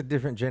think it's a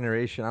different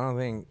generation. I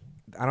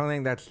don't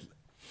think that's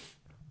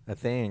a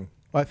thing.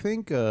 I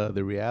think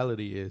the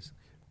reality is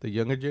the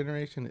younger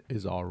generation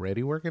is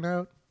already working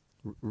out,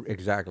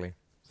 Exactly.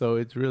 so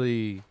it's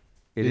really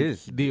It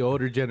is. the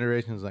older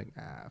generation is like,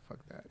 fuck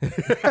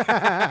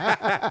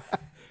that.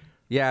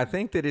 Yeah, I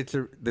think that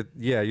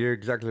you're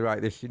exactly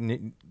right.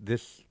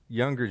 This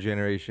younger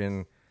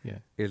generation Yeah.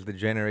 is the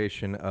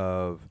generation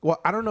of. Well,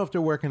 I don't know if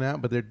they're working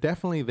out, but they're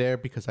definitely there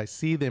because I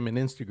see them in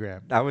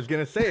Instagram. I was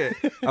gonna say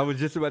it. I was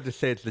just about to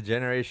say it's the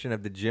generation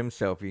of the gym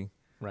selfie.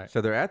 Right.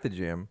 So they're at the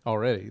gym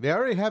Already. They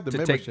already have the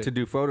membership. to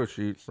do photo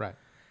shoots. Right.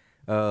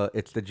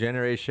 It's the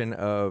generation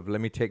of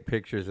let me take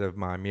pictures of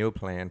my meal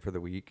plan for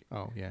the week.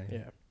 Oh, yeah.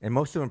 Yeah. And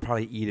most of them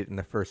probably eat it in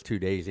the first 2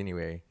 days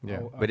anyway. Yeah.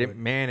 Oh, But I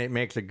it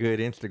makes a good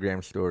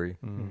Instagram story.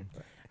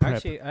 I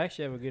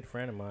actually have a good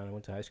friend of mine. I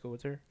went to high school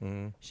with her.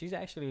 She's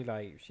actually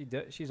like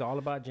she's all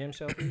about gym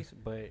selfies,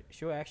 but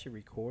she'll actually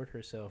record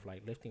herself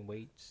like lifting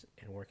weights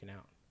and working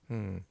out.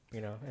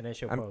 You know, and then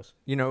she'll post.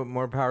 You know,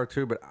 more power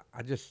too. But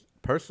I just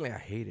personally I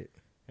hate it.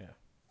 Yeah.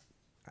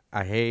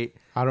 I hate.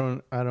 I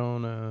don't,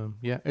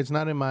 yeah, it's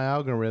not in my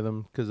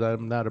algorithm because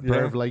I'm not a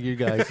perv like you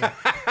guys.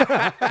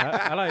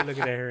 I like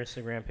looking at her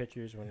Instagram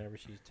pictures whenever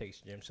she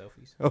takes gym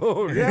selfies.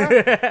 Oh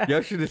yeah,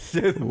 y'all should have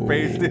seen the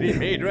face that he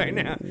made right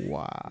now.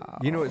 Wow.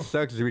 You know what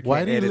sucks is we Why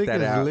can't did he edit lick that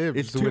his out. lips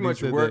It's when too he much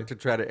said work that? to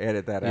try to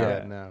edit that Yeah,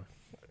 out. no.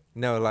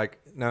 No, like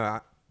no.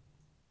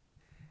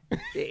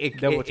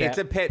 Double It's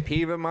a tap. pet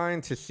peeve of mine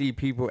to see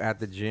people at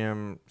the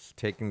gym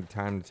taking the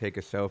time to take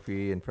a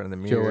selfie in front of the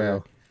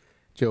mirror.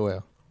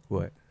 Joel.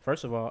 What?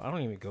 First of all, I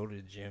don't even go to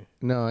the gym.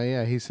 No,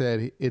 yeah, he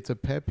said it's a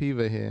pet peeve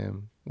of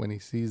him when he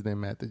sees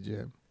them at the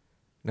gym.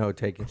 No,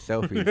 taking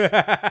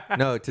selfies.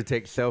 No, to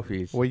take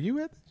selfies. Were you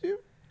at the gym?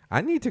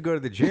 I need to go to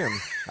the gym.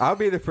 I'll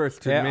be the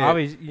first to admit. Yeah,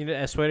 always. You know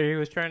that sweater he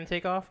was trying to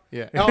take off.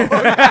 Yeah.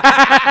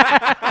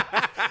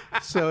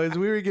 So as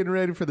we were getting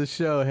ready for the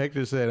show,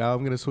 Hector said, "I'm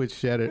going to switch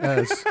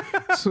shirts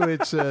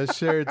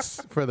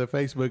for the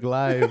Facebook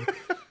Live."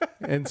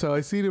 And so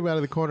I see him out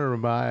of the corner of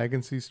my eye. I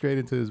can see straight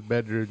into his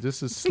bedroom,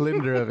 just a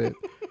slender of it.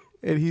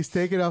 And he's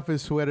taking off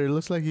his sweater. It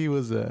looks like he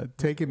was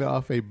taking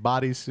off a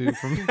bodysuit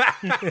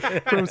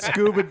from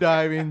scuba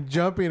diving,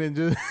 jumping and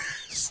just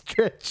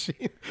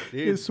stretching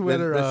his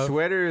sweater the off.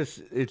 sweater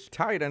it's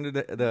tight under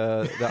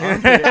the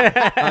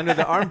armpit, under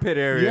the armpit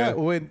area. Yeah,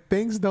 when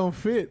things don't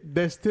fit,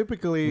 that's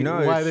typically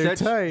No, why it's they're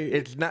such- tight.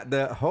 It's not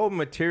the whole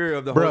material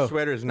of the Bro. whole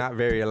sweater is not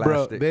very Bro,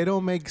 elastic. they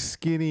don't make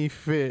skinny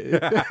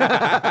fit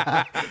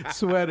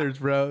sweaters,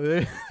 bro.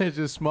 They're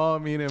just small,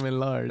 medium, and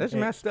large. That's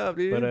messed up,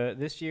 dude. But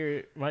this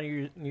year, my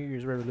New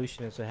Year's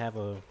resolution is to have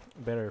a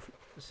better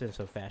sense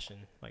of fashion,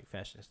 like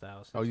fashion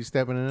styles. Oh, you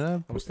stepping it up?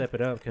 I'm gonna step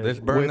it up Let's because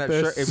burn with that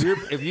this-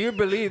 shirt. If you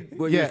believe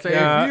what Yeah, you're saying,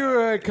 if you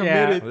are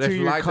committed let's to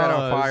your light cause, that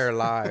on fire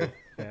live.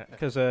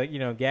 you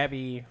know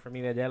Gabby from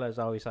Della is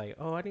always like,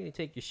 oh, I need to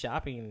take you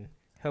shopping,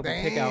 help you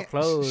pick out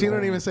clothes. She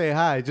don't even say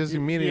hi, just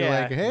immediately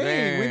Yeah. like,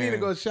 "Hey, we need to Damn.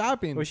 go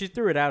shopping." Well, she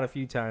threw it out a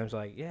few times,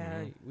 like,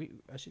 yeah,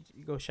 I should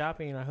go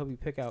shopping and I help you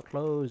pick out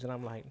clothes, and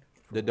I'm like,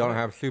 That don't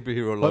have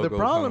superhero logos. Well, the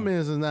problem on.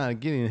 is not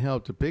getting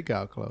help to pick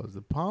out clothes.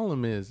 The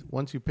problem is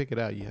once you pick it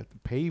out, you have to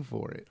pay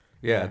for it.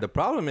 Yeah, the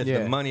problem is Yeah.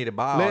 the money to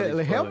buy. all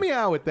these Help clothes. me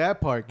out with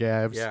that part,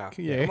 Gabs. Yeah.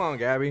 yeah. Come on,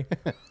 Gabby.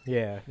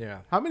 yeah, Yeah.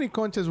 How many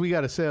conchas we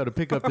got to sell to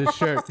pick up this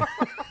shirt?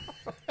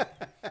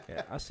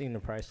 yeah. I seen the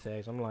price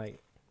tags. I'm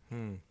like,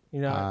 Hmm. you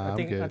know, I'm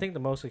I good. think the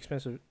most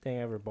expensive thing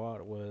I ever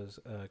bought was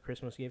a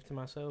Christmas gift to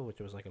myself, which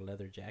was like a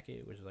leather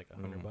jacket, which was like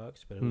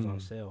 $100, but it was on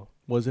sale.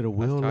 Was it a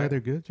Will tight.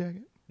 Leather good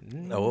jacket?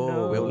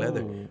 Oh, Will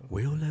Leather. No.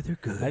 Will Leather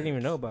good. I didn't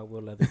even know about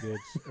Will Leather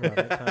Goods around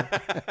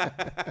that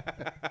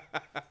time.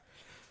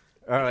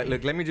 All right,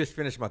 look, let me just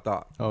finish my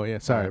thought. Oh yeah,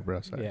 sorry,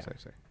 bro. Sorry, Yeah. sorry.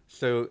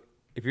 So,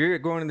 if you're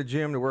going to the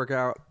gym to work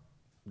out,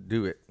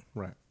 do it.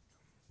 Right.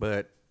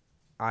 But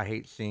I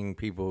hate seeing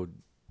people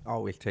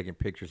always taking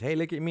pictures. Hey,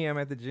 look at me, I'm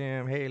at the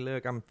gym. Hey,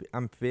 look,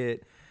 I'm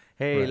fit.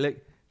 Hey, Right.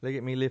 look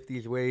at me lift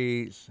these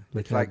weights.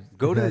 Look It's how- like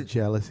go look to how the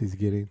jealous he's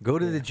getting. go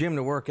to the gym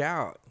to work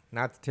out,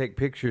 not to take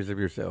pictures of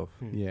yourself.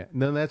 Yeah.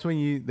 No, that's when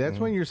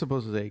when you're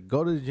supposed to say,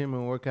 go to the gym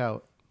and work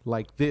out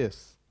like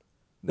this.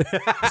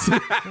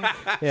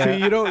 Yeah.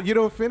 See, you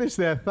don't finish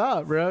that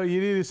thought, bro. You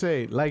need to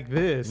say like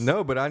this.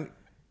 No, but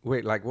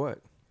wait, like what?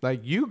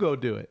 Like you go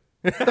do it.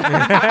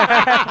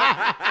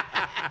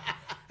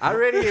 I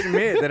already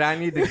admit that I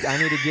need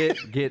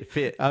to get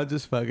fit. I'm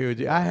just fucking with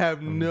you. I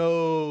have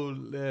no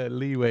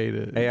leeway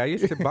to. Hey, I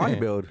used to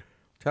bodybuild.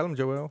 Tell him,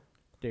 Joel.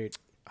 Dude.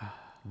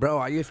 Bro,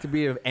 I used to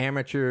be an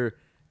amateur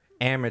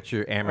I mean,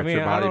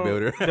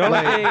 bodybuilder. The only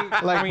thing,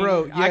 like,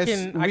 bro, yes, I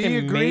can we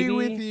agree maybe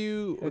with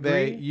you agree.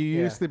 that you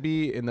Yeah. used to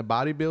be in the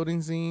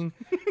bodybuilding scene,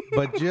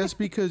 but just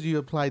because you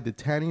applied the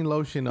tanning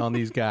lotion on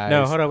these guys,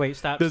 No, hold on, wait,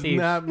 stop, does Steve.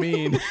 not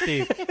mean.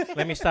 Steve,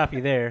 let me stop you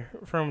there.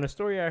 From the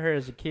story I heard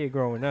as a kid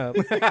growing up,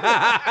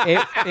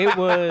 it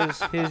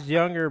was his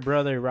younger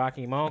brother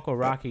Rocky, my uncle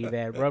Rocky,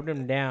 that rubbed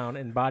him down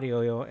in body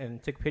oil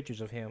and took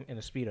pictures of him in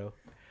a Speedo.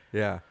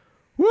 Yeah.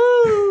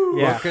 Woo!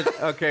 Yeah.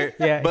 Okay.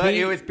 Yeah, But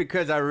he- it was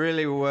because I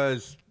really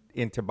was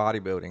into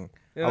bodybuilding.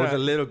 I was Yeah. a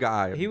little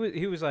guy. He was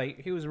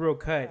real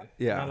cut.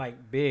 Yeah. Not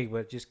like big,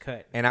 but just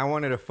cut. And I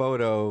wanted a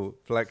photo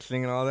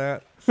flexing and all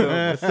that. So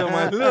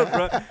my little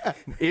brother,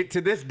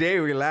 to this day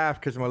we laugh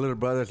because my little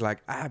brother's like,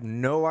 I have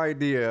no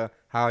idea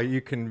how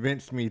you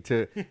convinced me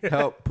to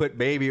help put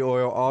baby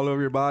oil all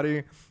over your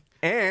body.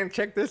 And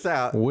check this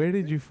out. Where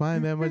did you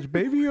find that much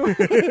baby oil?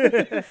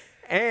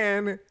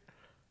 And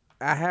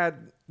I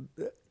had.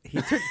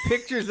 He took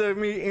pictures of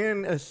me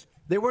in a.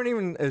 They weren't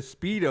even a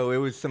Speedo. It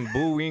was some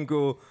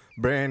Bullwinkle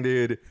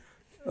branded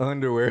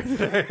underwear.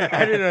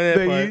 I didn't know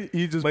that part.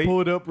 You just But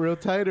pulled up real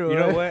tight, or You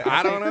know what?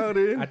 I don't know,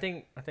 dude. I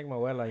think my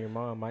abuela, your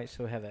mom, might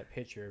still have that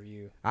picture of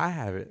you. I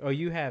have it. Oh,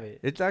 you have it.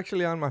 It's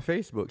actually on my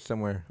Facebook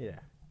somewhere. Yeah.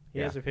 He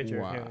Yeah. has a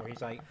picture of him Wow. where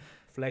he's like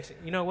flexing.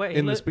 You know what?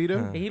 In the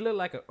Speedo? He looked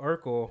like an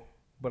Urkel,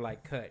 but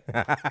like cut.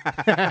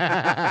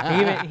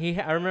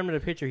 I remember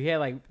the picture. He had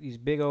like these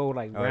big old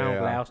like Oh, round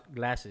yeah.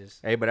 glasses.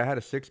 Hey, but I had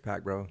a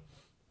 6-pack, bro.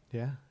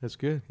 Yeah, that's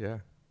good. Yeah.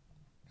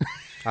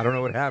 I don't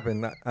know what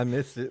happened. I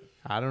missed it.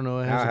 I don't know.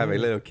 What Now I has have a to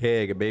do. little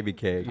keg, a baby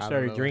keg. You I don't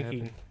started know what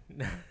drinking.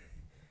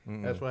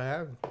 That's what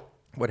happened.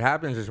 What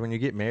happens is when you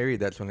get married,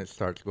 that's when it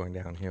starts going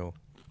downhill.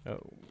 Oh,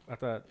 I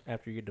thought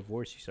after you get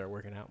divorced, you start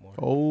working out more.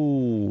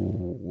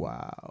 Oh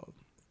wow!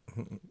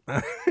 He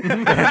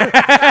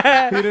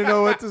didn't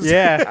know what to say.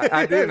 Yeah.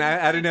 I didn't.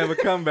 I didn't have a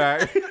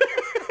comeback.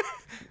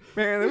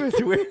 Man, there was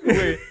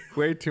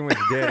way too much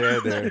dead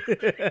air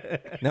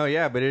there. No,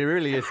 yeah, but it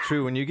really is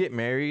true. When you get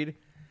married,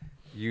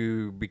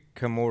 you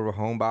become more of a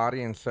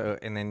homebody,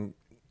 and then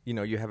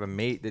you have a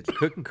mate that's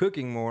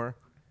cooking more,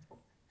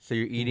 so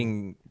you're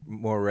eating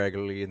more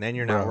regularly, and then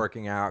you're not Bro.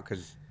 working out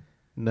because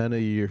None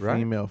of your Right?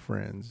 female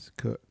friends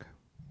cook.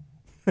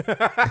 So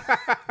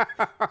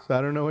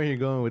I don't know where you're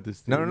going with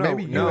this. Thing. no,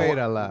 Maybe you ate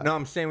a lot. No,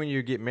 I'm saying when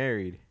you get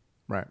married.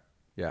 Right?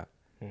 Yeah,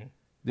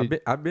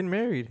 Did- I've been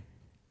married.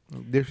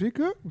 Did she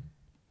cook?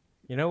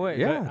 You know what?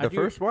 Yeah, I the do-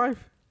 first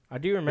wife. I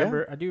do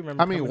remember. I do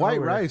remember. I mean, coming white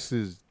over. rice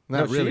is No,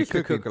 not she really used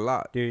to cooking. cook a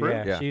lot. Dude, For-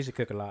 yeah, yeah. she used to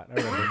cook a lot. I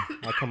remember.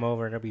 I come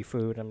over and there'll be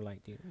food. I'm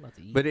like, dude, I'm about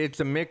to eat. But it's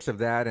a mix of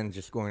that and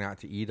just going out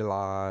to eat a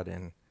lot,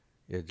 and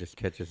it just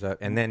catches up.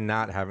 And then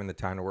not having the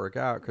time to work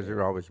out because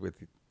you're always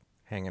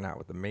hanging out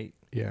with the mate.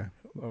 Yeah,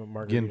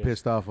 Or getting margaritas.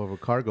 pissed off over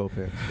cargo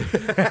pants.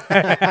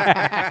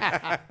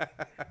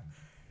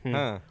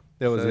 Huh.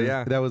 That was So,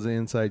 a, that was an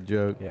inside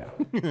joke.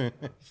 Yeah.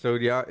 So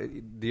do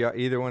y'all,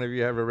 either one of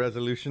you have a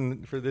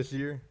resolution for this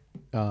year?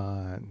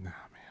 Nah, man,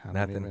 I don't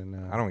Nothing.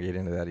 even. I don't get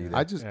into that either.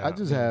 I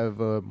just have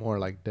more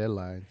like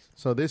deadlines.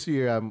 So this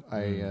year I'm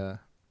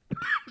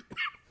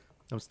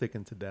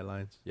sticking to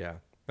deadlines. yeah.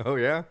 Oh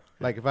yeah.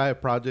 Like if I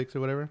have projects or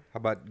whatever. How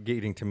about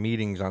getting to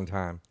meetings on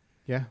time?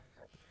 Yeah.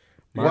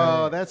 Mine-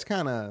 Well, that's a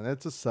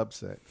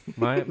subset.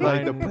 Mine,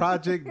 Like the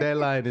project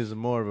deadline is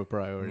more of a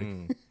priority.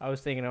 Mm. I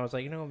was like,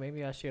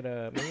 maybe I should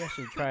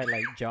try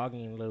like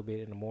jogging a little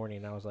bit in the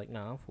morning. I was like,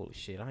 nah, I'm full of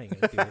shit. I ain't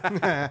gonna do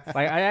it.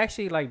 Like I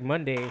actually like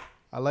Monday.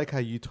 I like how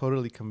you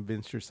totally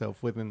convinced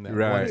yourself within that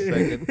Right. 1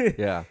 second.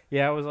 Yeah.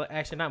 Yeah, I was like,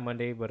 actually not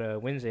Monday,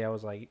 but Wednesday. I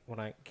was like, when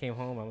I came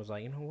home, I was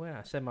like, you know what?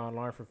 I set my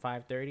alarm for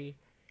 5:30,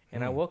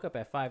 and I woke up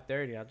at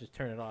 5:30. I just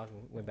turned it off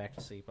and went back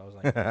to sleep. I was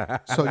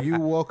like, So you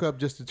woke up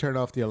just to turn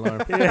off the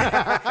alarm.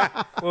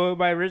 well,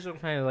 my original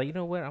plan was like, you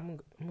know what? I'm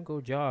gonna go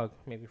jog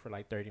maybe for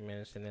like 30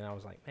 minutes, and then I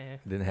was like, man,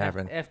 Didn't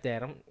happen. F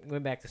that. I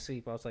went back to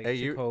sleep. I was like, Hey,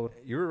 it's too cold.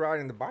 you were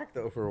riding the bike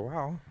though for a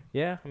while.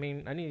 Yeah, I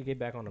mean, I need to get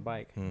back on the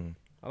bike. Hmm.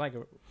 I like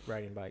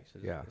riding bikes.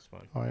 Yeah. It's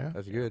fun. Oh yeah.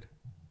 That's good.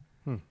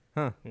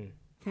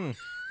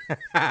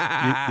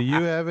 Do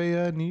you have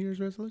a New Year's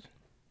resolution?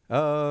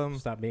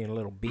 Stop being a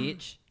little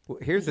bitch. Well,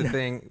 here's the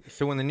thing.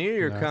 So when the new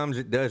year No. comes,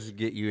 it does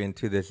get you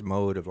into this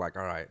mode of like,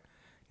 all right,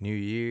 new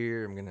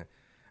year, I'm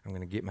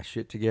gonna get my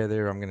shit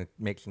together. I'm gonna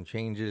make some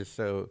changes.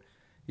 So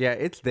yeah,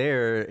 it's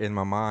there in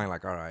my mind.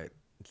 Like, all right,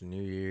 it's a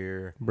new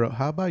year. Bro,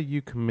 how about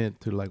you commit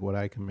to like what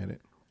I committed?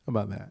 How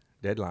about that?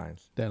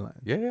 Deadlines. Deadline.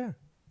 Yeah.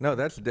 No,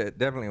 that's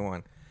definitely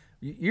one.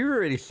 You've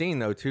already seen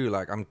though too.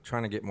 Like I'm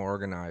trying to get more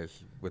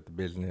organized with the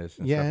business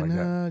and Yeah, stuff like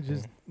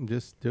that. no,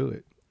 just do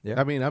it. Yeah.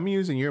 I mean, I'm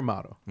using your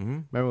model. Mm-hmm.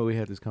 Remember we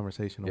had this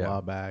conversation a Yeah.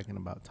 while back and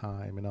about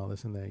time and all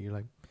this and that. You're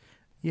like,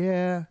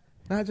 yeah,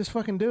 nah, just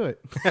fucking do it.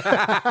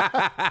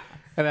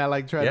 And I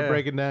like try to Yeah.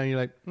 break it down. You're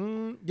like,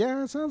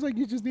 yeah, it sounds like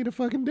you just need to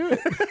fucking do it.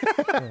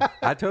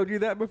 I told you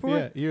that before.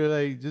 Yeah, you're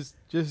like, just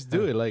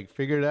do it. Like,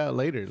 figure it out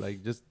later.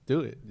 Like, just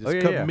do it. Just Oh,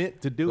 yeah, yeah.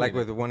 commit to do Like it.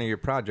 with one of your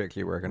projects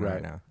you're working on right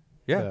Right. now.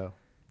 Yeah. So,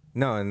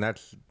 No, and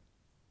that's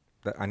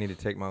that I need to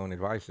take my own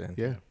advice in.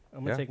 yeah. I'm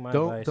gonna Yeah. take my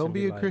Don't advice don't and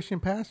be a like, Christian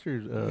pastor,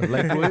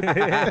 Lakewood.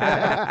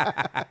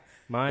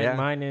 Mine, Yeah.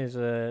 mine is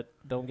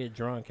don't get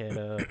drunk at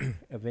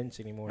events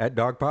anymore. At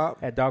Dog Pop.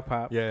 At Dog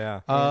Pop.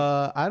 Yeah.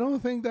 I don't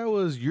think that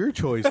was your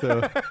choice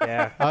though.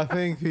 Yeah. I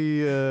think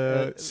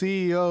the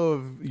CEO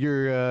of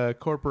your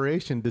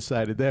corporation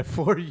decided that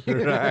for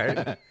you.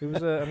 Right. It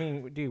was I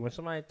mean, dude, when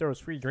somebody throws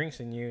free drinks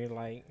in you,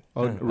 like,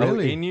 Oh, Oh,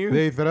 really? in you?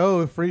 They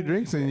throw free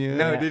drinks in you.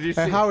 No, Yeah. did you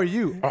Hey, see? how are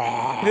you?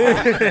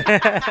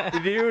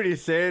 Did you already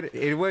said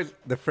it was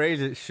the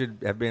phrase? It should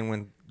have been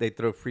when they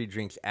throw free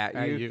drinks at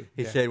At you. you,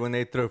 He yeah. said when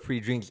they throw free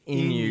drinks in,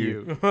 In you.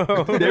 you.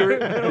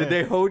 Did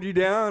they hold you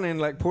down and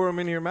like pour them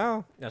into your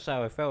mouth? that's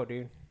how it felt,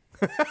 dude.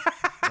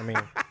 I mean,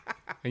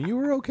 And you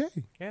were okay.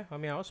 yeah. I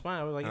mean, I was fine.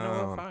 I was like, you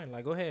know what, fine.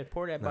 Like, go ahead,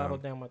 pour that bottle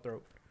down my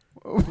throat.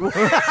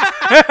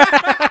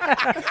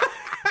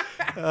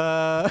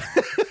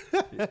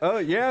 Oh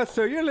yeah,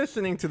 so you're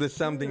listening to the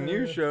Something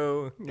New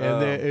show. And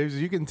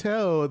as you can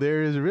tell,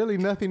 there is really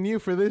nothing new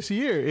for this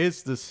year.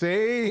 It's the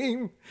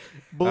same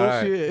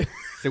bullshit.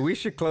 So we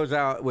should close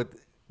out with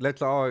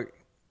let's all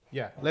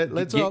Yeah,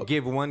 let's all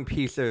give one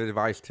piece of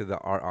advice to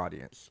our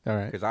audience. All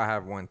right. Because I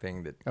have one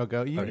thing that.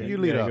 Okay, you You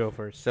lead gotta off. go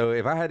first. So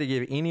if I had to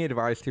give any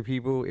advice to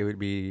people, it would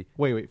be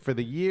Wait, for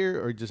the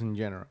year or just in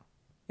general?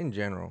 in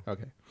general.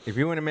 Okay. If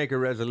you want to make a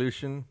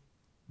resolution,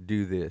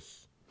 do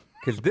this.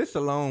 Because this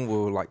alone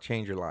will like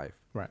change your life.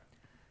 Right.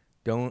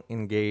 Don't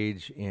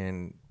engage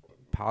in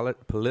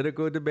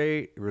political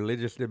debate,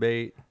 religious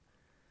debate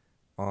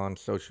on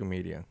social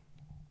media.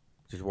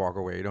 Just walk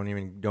away. Don't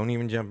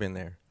even jump in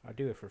there. I'll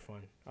do it for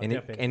fun. I'll And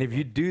jump in and for if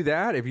you fun. do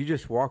that, if you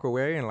just walk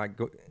away and like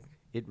go,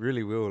 it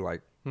really will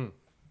like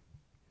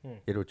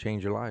it'll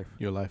change your life.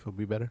 Your life will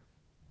be better.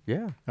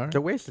 Yeah, All it's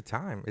a waste of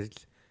time.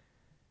 It's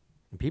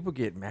and people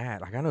get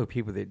mad. Like I know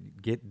people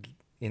that get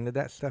into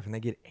that stuff and they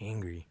get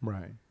angry.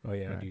 Right. Oh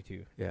yeah, Right. I do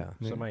too. Yeah.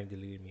 Somebody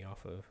deleted me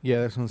off of.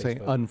 Yeah, that's what I'm saying.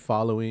 Facebook.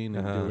 Unfollowing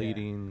and Uh-huh.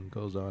 deleting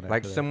goes on. Like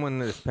after that. someone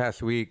this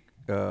past week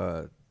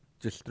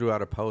just threw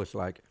out a post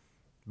like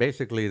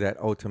basically that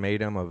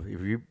ultimatum of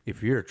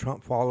if you're a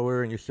Trump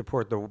follower and you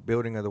support the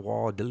building of the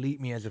wall, delete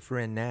me as a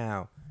friend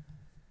now.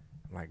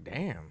 I'm like,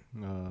 damn.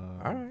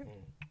 All right.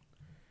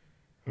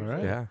 All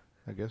right. Yeah.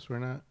 I guess we're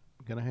not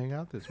gonna hang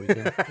out this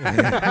weekend.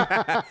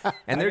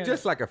 And they're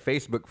just like a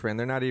Facebook friend.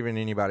 They're not even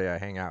anybody I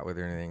hang out with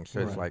or anything. So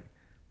it's Right. like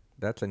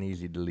that's an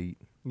easy delete.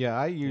 Yeah,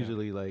 I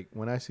usually like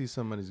when I see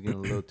somebody's getting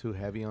a little too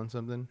heavy on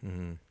something,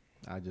 Mm-hmm.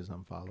 I just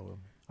unfollow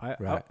them. Right.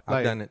 Like-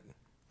 I've done it.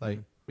 Like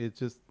it's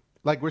just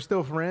like we're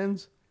still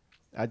friends.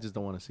 I just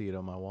don't want to see it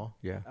on my wall.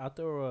 Yeah. I'll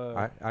throw.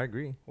 I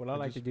agree. What I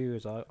like to do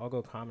is I'll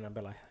go comment. I'll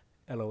be like,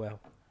 LOL,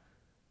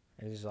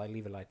 and just like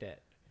leave it like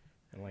that.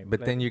 And like, But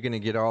let- then you're gonna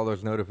get all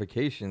those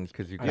notifications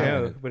because you I got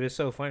know, but it's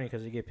so funny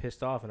because you get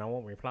pissed off and I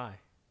won't reply.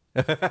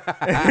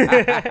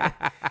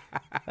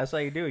 That's how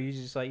you do it. You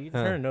just like you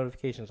turn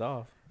notifications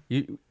off.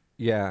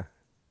 Yeah.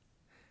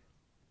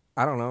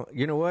 I don't know.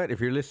 You know what?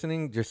 If you're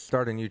listening, just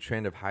start a new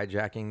trend of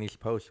hijacking these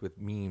posts with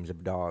memes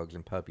of dogs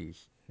and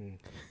puppies.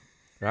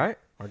 Right?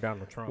 Or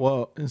Donald Trump.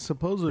 Well, and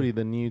supposedly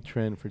the new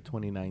trend for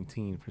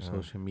 2019 for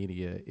social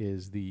media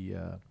is the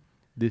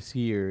this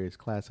year is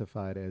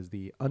classified as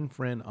the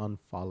unfriend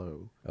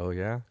unfollow Oh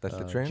yeah, that's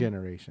the trend.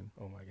 generation.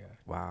 Oh my god.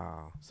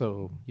 Wow.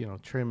 So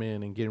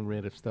trimming and getting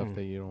rid of stuff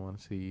that you don't want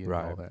to see and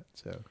all Right. that.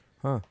 So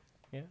Huh.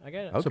 Yeah, I got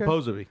it. Okay.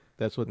 supposedly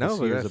that's what No, this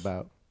but year is that's-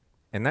 about.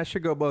 And that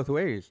should go both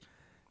ways.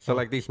 So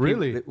like these people,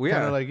 Really, that- kind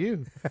yeah. of like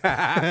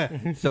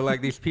you. So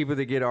like these people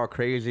that get all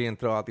crazy and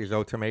throw out these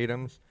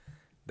ultimatums,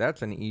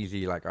 that's an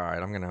easy like, all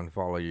right, I'm gonna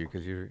unfollow you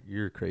because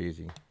you're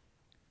crazy.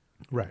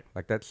 Right.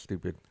 Like that's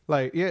stupid.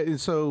 Like, yeah,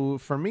 and so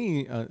for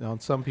me, on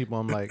some people,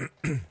 I'm like,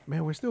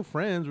 man, we're still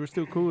friends. We're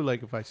still cool.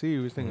 Like, if I see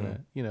you, we're still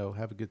going to,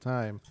 have a good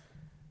time.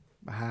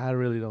 I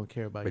really don't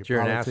care about But your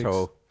you're an politics.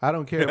 asshole. I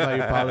don't care about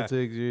your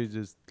politics. You're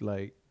just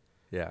like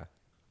Yeah.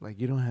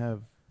 you don't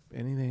have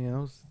anything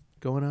else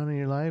going on in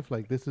your life.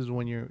 Like, this is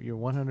when you're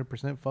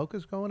 100%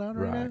 focused going on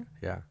right now.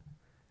 Yeah.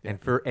 And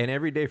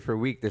every day for a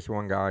week, this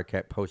one guy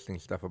kept posting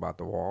stuff about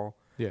the wall.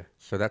 Yeah.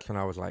 So that's when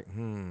I was like,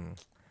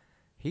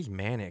 he's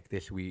manic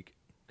this week.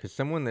 Because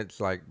someone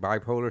that's like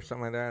bipolar or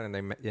something like that, and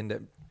they end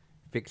up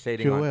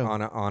fixating Joel.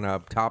 on a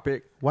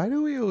topic. Why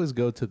do we always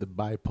go to the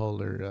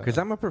bipolar? Because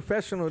I'm a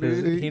professional,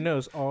 'cause dude. He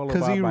knows all about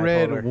Because he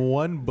bipolar. read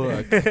one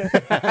book.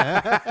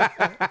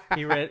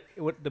 He read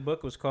what the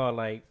book was called,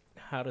 like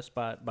How to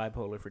Spot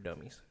Bipolar for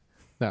Dummies.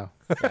 No.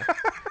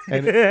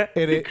 And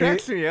it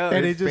cracks me up,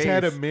 And his it just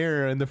had a face.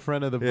 mirror in the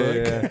front of the book.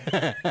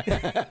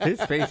 Yeah.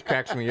 His face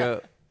cracks me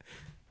up.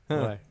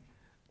 Right.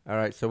 All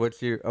right. So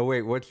what's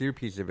your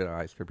piece of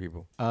advice for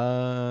people?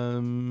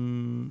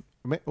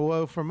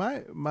 Well, for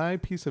my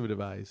piece of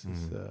advice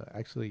is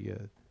actually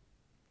a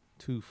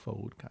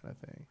twofold kind of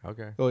thing.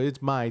 Okay. Well,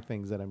 it's my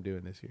things that I'm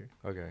doing this year.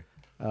 Okay.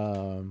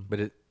 Um,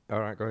 But all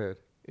right. Go ahead.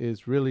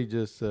 it's really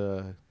just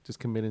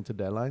committing to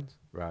deadlines.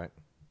 Right.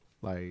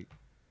 Like,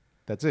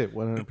 that's it,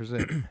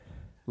 100%.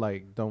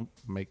 Like, don't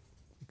make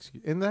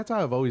excuse. And that's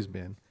how I've always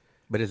been.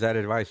 But is that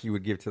advice you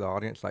would give to the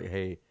audience? Like,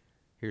 hey,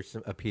 here's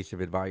a piece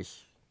of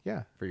advice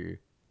Yeah. for you.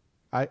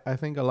 I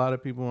think a lot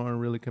of people aren't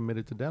really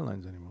committed to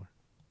deadlines anymore.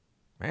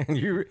 Man,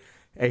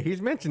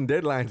 he's mentioned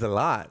deadlines a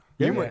lot.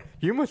 Yeah.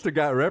 You must have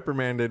got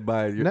reprimanded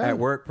by No. at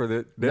work for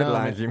the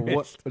deadlines you man,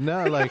 missed.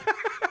 No, like,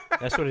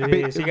 That's what it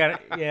is. You got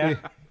it. Yeah.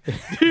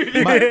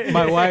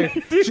 my wife,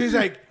 she's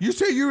like, you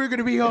said you were going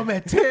to be home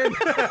at 10.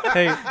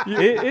 Hey,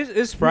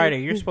 it's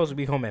Friday. You're supposed to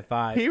be home at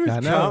 5. He was I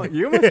know.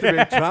 you must have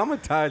been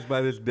traumatized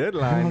by this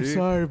deadline, I'm dude.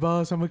 sorry,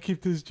 boss. I'm going to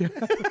keep this job.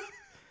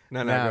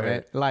 No, Nah, go man.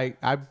 ahead. Like,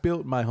 I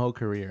built my whole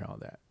career on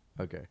that.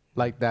 Okay.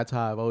 Like, that's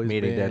how I've always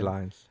Meeting been.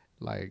 deadlines.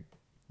 Like,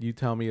 you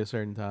tell me a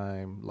certain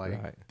time,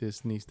 like, Right.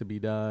 this needs to be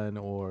done,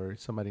 or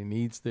somebody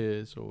needs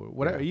this, or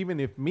whatever. Yeah. Even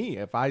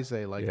if I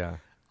say, like, Yeah.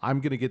 I'm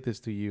going to get this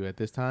to you at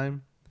this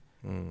time,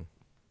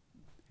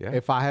 Yeah.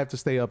 if I have to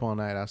stay up all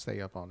night, I'll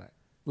stay up all night.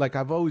 Like,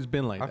 I've always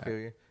been like I that. feel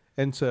you.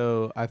 And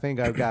so I think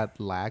I've got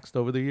laxed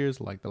over the years,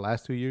 like the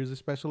last 2 years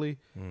especially.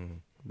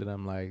 then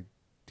I'm like,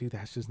 dude,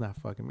 that's just not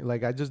fucking me.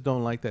 Like, I just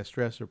don't like that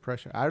stress or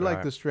pressure. I like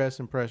Right. the stress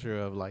and pressure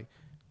of like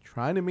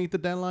trying to meet the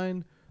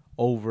deadline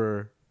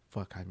over,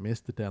 fuck, I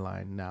missed the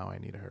deadline. Now I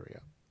need to hurry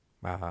up.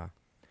 Uh-huh.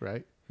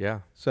 Right.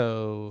 Yeah.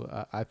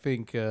 So I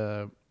think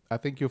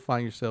you'll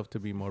find yourself to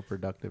be more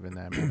productive in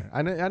that manner.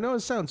 I know it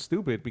sounds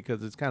stupid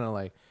because it's kind of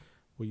like,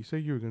 well, you say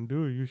you were gonna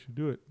do it, you should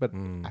do it. But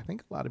I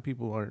think a lot of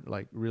people aren't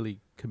like really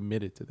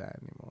committed to that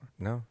anymore.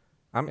 No.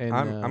 I'm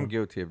And,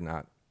 guilty of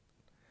not.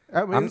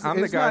 I mean, I'm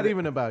the it's guy not that-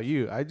 even about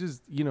you. I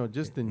just,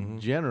 just in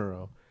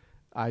general,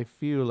 I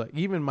feel like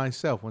even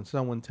myself, when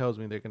someone tells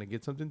me they're gonna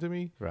get something to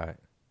me, Right.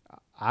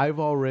 I've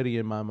already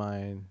in my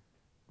mind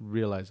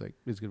realized like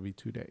it's gonna be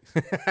 2 days.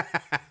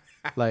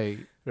 Like,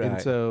 and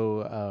Right.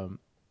 so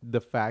the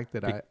fact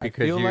that I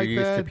Because feel you're like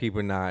used that, to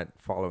people not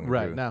following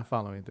right, through. not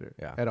following through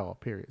Yeah. at all.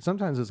 Period.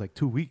 Sometimes it's like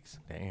 2 weeks.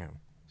 Damn.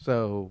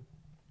 So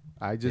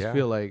I just Yeah.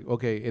 feel like,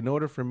 okay, in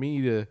order for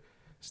me to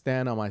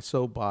stand on my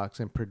soapbox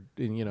and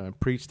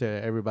preach to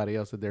everybody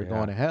else that they're Yeah.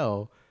 going to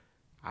hell,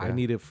 I Yeah.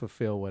 need to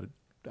fulfill what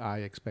I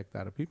expect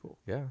out of people.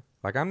 Yeah.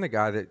 Like I'm the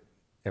guy that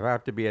if I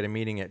have to be at a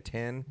meeting at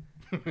 10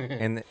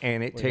 and it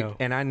We takes know.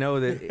 and I know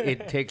that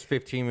it takes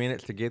 15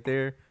 minutes to get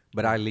there,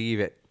 but I leave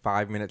at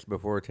 5 minutes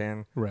before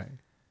 10. Right.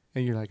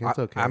 And you're like, it's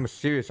okay. I'm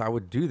serious. I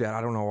would do that. I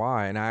don't know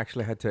why. And I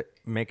actually had to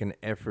make an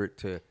effort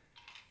to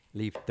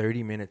leave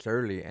 30 minutes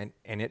early and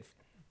it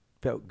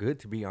felt good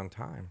to be on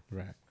time.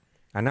 right.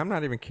 And I'm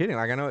not even kidding.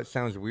 Like I know it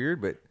sounds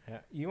weird, but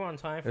You on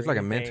time for it's like a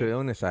anything, mental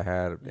illness I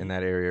had in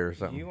that area or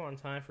something. You on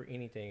time for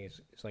anything is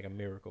it's like a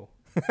miracle.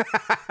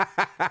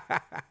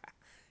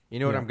 You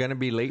know what Yeah. I'm gonna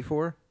be late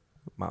for?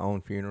 My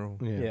own funeral.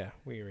 Yeah. Yeah,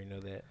 we already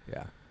know that.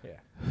 Yeah.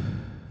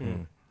 Yeah.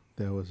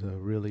 That was a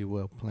really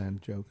well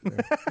planned joke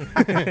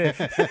there.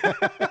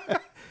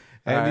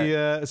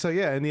 And so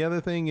yeah, and the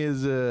other thing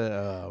is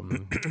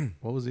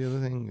what was the other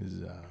thing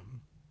is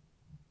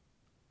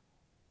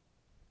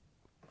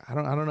I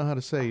don't know how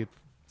to say it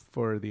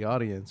for the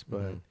audience,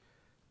 but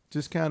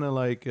just kind of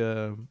like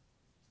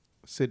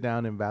sit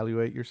down and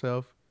evaluate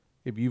yourself.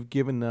 If you've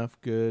given enough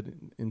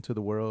good into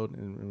the world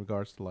in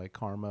regards to like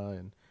karma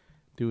and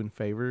doing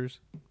favors,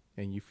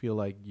 and you feel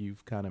like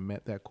you've kind of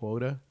met that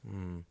quota,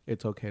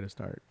 it's okay to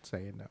start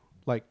saying no.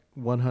 Like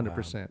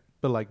 100%.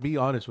 But like be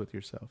honest with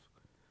yourself.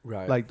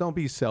 Right. Like don't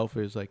be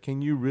selfish. Like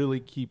can you really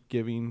keep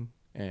giving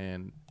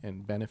and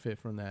benefit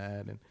from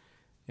that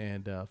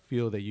and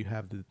feel that you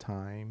have the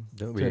time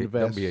don't to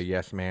invest be a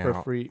yes man.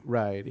 for free?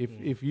 Right.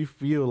 If you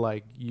feel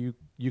like you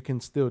can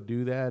still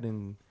do that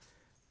and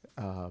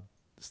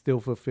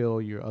still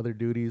fulfill your other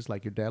duties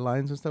like your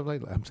deadlines and stuff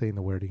like that. I'm saying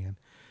the word again.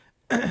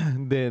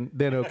 then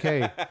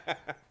okay.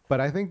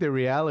 But I think the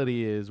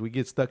reality is we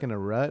get stuck in a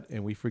rut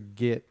and we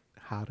forget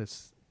how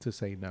to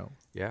say no.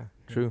 Yeah,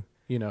 true.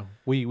 You know,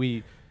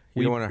 we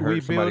don't wanna hurt we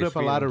build somebody's up a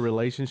lot of feelings.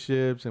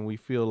 relationships and we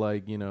feel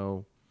like,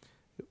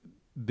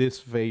 this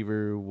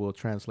favor will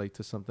translate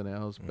to something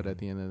else, but at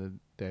the end of the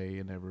day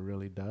it never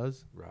really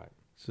does. Right.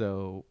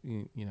 So,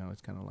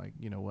 it's kind of like,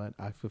 you know what?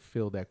 I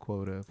fulfilled that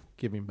quota of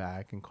giving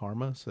back and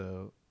karma,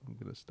 so I'm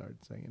going to start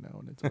saying no,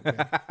 and it's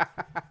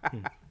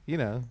okay.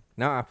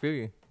 No, I feel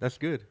you. That's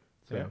good.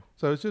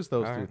 So it's just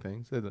those All two right.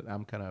 things that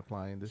I'm kind of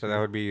applying this So year.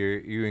 that would be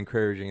you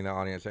encouraging the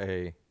audience,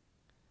 hey,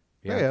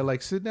 Yeah,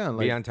 like sit down.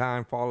 be Like, on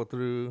time, follow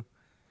through.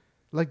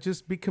 like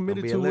just be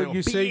committed be a to what little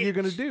you say you're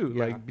going to do.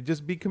 Yeah. Like,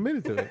 just be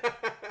committed to it.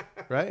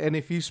 Right? And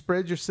if you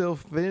spread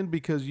yourself thin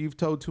because you've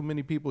told too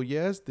many people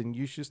yes, then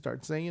you should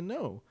start saying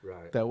no.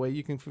 Right. That way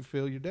you can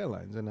fulfill your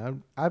deadlines.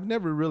 And I've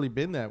never really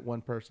been that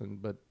one person,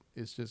 but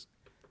it's just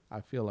I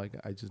feel like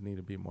I just need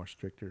to be more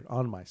stricter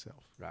on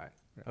myself. Right.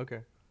 Okay.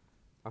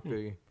 I feel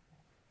you.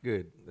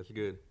 Good. That's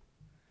good.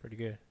 Pretty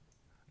good.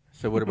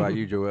 So what about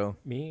you, Joel?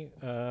 Me,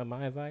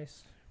 my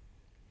advice,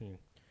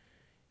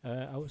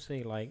 I would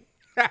say like,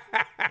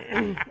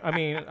 I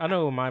mean, I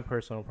know my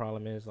personal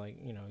problem is like,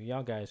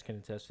 y'all guys can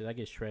attest to it. I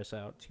get stressed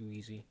out too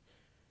easy,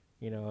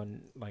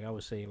 and like I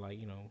would say like,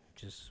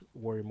 just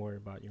worry more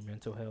about your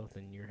mental health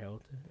and your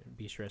health.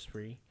 Be stress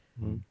free.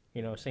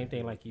 Same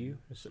thing like you.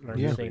 Just learn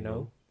Yeah. to say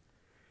no.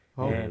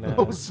 Oh,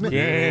 And, snap.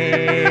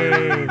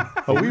 dang.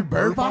 Are we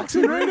bird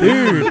boxing right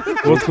now? Dude,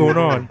 what's going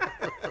on?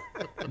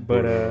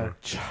 But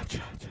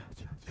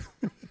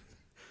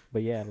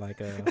but yeah,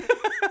 like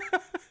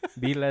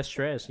be less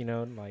stressed,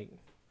 like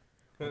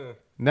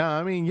No,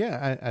 I mean,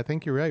 yeah, I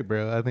think you're right,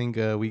 bro. I think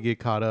we get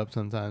caught up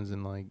sometimes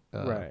in like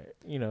right.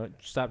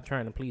 Stop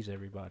trying to please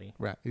everybody.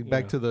 Right.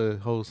 Back know. to the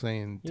whole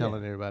saying, Yeah.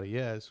 telling everybody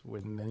yes,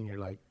 when then you're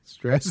like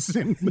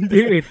stressing.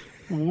 Dude,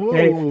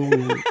 Whoa.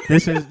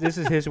 this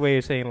is his way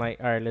of saying like,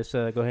 all right, let's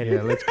go ahead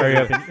and let's hurry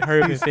up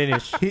and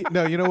finish.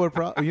 No, you know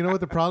what? You know what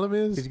the problem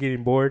He's is?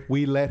 getting bored.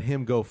 We let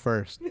him go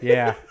first.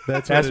 Yeah,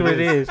 That's what it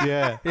is.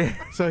 Yeah.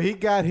 So he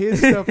got his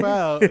stuff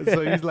out.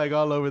 So he's like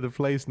all over the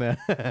place now.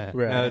 Right.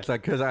 No, it's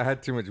like because I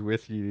had too much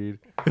whiskey, dude.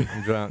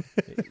 I'm drunk.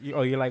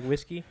 You like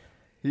whiskey?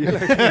 You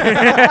like-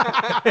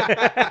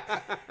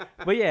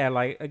 But yeah,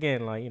 like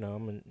again, like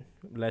I'm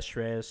less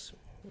stress.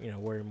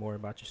 Worry more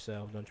about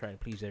yourself. Don't try to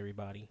please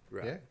everybody.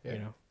 Right. Yeah. You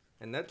know.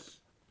 And that's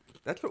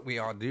that's what we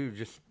all do.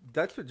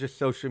 That's what just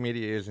social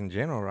media is in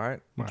general, right?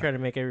 You try to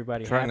make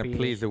everybody Trying happy. to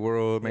please the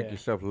world, make Yeah.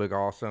 yourself look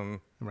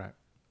awesome. Right.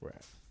 Right.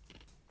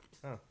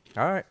 Oh.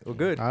 All right. Well,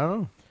 good. I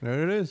don't know.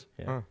 There it is.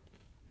 Yeah.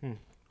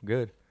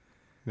 Good.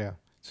 Yeah.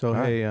 So All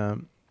right. hey,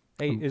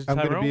 Hey, is I'm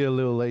gonna Tyrone? be a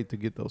little late to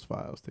get those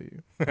files to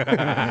you.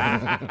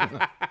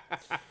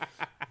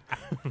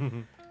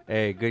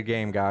 Hey, good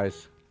game,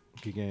 guys.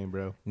 Good game,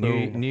 bro.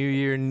 New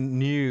year,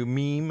 new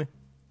meme.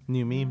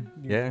 New meme.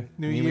 Yeah.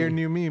 New year, meme.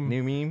 new meme.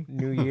 New meme.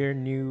 New year,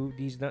 new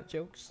these nut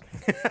jokes.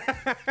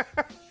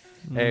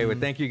 Hey, well,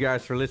 thank you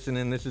guys for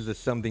listening. This is a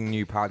Something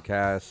New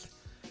podcast.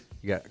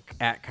 You got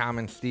at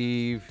Common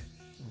Steve,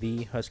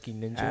 The Husky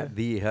Ninja. at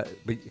the.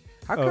 But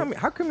how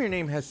Oh. come your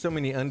name has so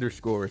many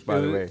underscores? By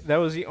the way, That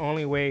was the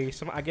only way.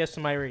 I guess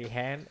somebody already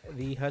had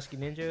the Husky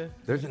Ninja.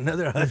 there's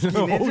another Husky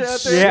Oh, Ninja out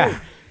shit. there. Yeah.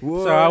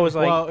 Whoa. So I was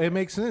like, Well, it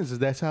makes sense.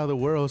 That's how the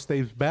world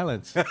stays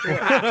balanced. so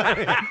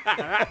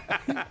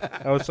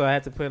I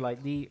had to put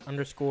like the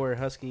underscore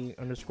Husky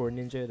underscore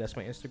Ninja. That's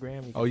my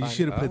Instagram. Oh, you find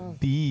should it. have put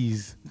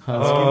these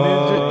Husky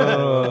Ninja.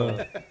 Oh.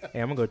 Hey,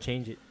 I'm gonna go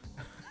change it.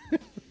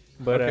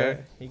 But Okay.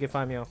 you can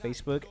find me on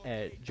Facebook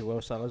at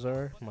Joel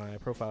Salazar. My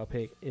profile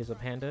pic is a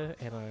panda,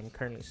 and I'm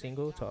currently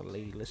single to all the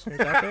lady listeners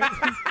out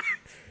there.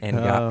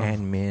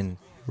 and men.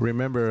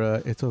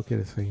 Remember, it's okay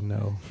to say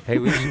no. Hey,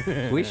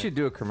 we should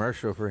do a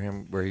commercial for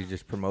him where he's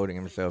just promoting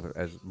himself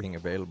as being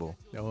available.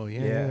 Oh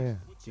Yeah.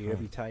 Dude, that'd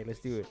be tight. Let's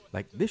do it.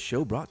 Like this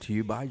show brought to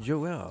you by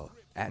Joel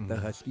at the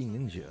Husky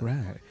Ninja.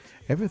 Right.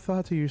 Ever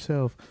thought to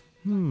yourself,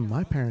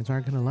 my parents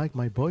aren't gonna like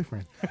my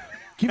boyfriend?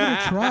 Give it a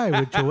try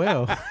with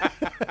Joel.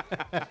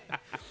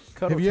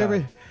 Cuddle Have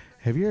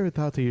time. you ever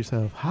thought to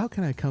yourself, how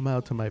can I come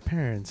out to my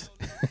parents?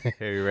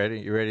 Hey, you ready?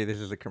 You ready? This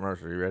is a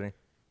commercial. You ready?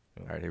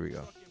 All right, here we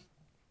go.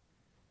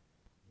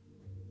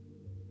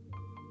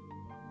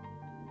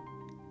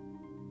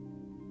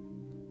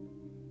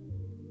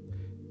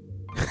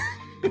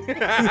 All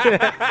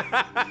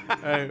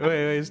right,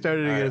 wait, start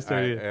it again.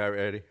 Start it again. All right,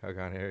 ready?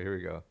 Okay, here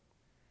we go.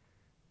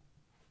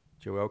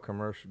 Joel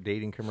commercial,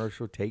 dating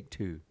commercial, take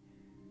 2.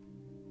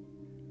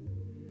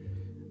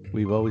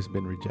 We've always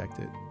been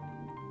rejected.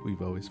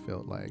 We've always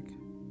felt like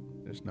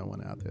there's no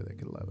one out there that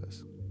could love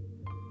us.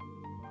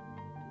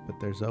 But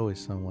there's always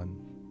someone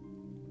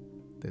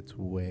that's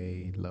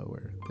way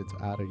lower, that's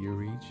out of your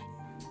reach,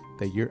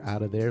 that you're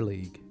out of their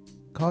league.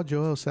 Call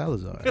Joel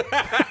Salazar.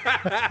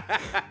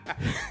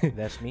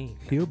 That's me.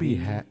 He'll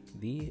be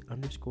the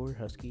underscore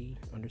Husky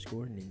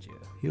underscore Ninja.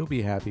 He'll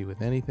be happy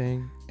with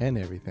anything and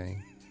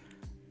everything.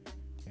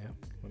 Yeah,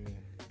 I mean,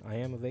 I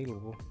am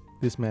available.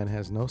 This man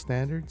has no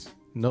standards,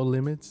 no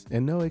limits,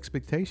 and no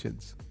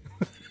expectations.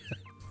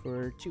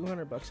 For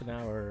 $200 an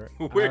hour,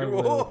 Wait, I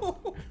will,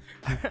 whoa!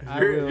 I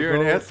You're, will you're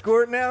an go-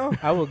 escort now?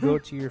 I will go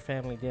to your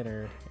family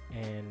dinner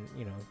and,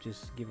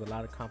 just give a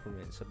lot of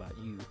compliments about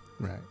you.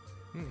 Right.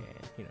 And,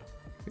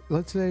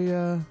 Let's say,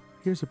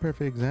 here's a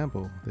perfect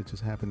example that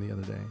just happened the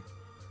other day.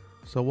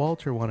 So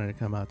Walter wanted to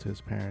come out to his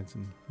parents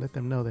and let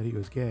them know that he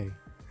was gay.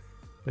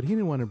 But he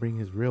didn't want to bring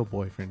his real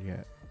boyfriend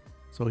yet.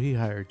 So he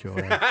hired Joel.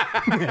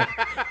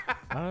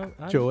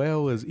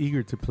 Joel was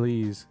eager to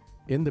please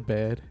in the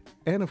bed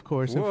and, of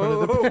course, in front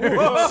of the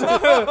parents.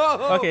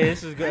 Okay,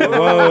 this is good.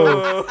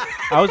 Whoa.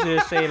 I was going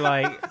to say,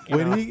 like,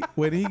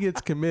 When he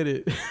gets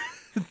committed,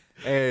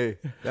 Hey,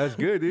 that's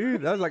good,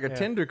 dude. That was like a Yeah.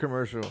 Tinder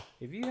commercial.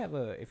 if you have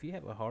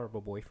a horrible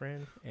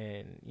boyfriend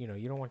and, you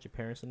don't want your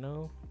parents to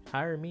know,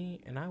 hire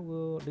me and I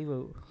will leave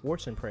a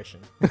worse impression.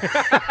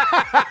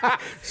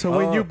 so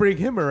when you bring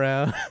him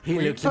around, He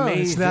looks it's not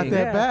amazing. that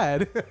Yeah.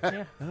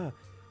 bad.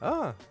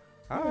 Oh,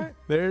 all right.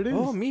 There it is.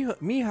 Oh,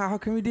 Mija, how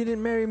come we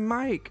didn't marry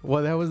Mike?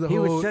 Well, that was the He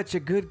whole. was such a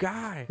good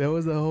guy. That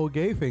was the whole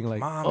gay thing. Like,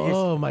 Mom,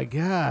 oh my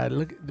God,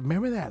 look!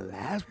 Remember that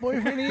last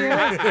boyfriend he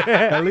had?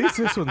 At least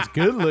this one's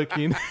good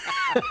looking.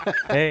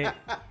 Hey,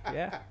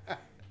 yeah.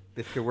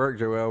 This could work,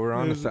 Joel. We're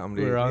on to something,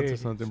 dude. We're on to Dude,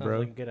 something, sounds bro.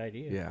 like a good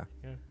idea. Yeah.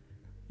 Yeah.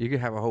 You could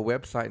have a whole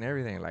website and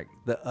everything, like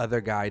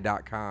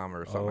theotherguy.com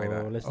or something like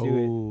that. Let's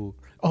do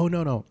Oh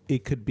no!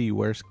 It could be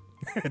worse.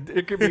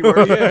 It could be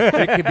worse.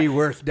 It could be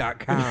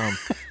worse.com.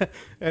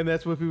 And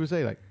that's what people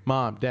say. Like,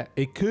 Mom, Dad,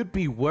 it could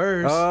be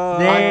worse. Oh,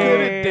 I Dang. could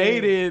have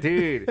dated.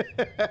 Dude,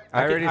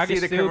 I already see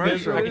the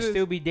commercial. I can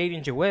still be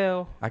dating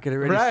Joel. I could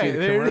already Right, see the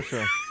there it is.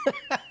 commercial.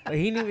 But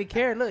he didn't even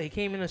care. Look, he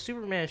came in a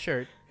Superman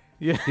shirt.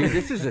 Yeah. Dude,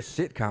 this is a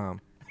sitcom.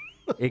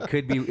 It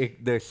could be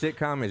the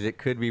sitcom is It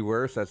Could Be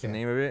Worse. That's the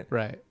name of it.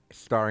 Right.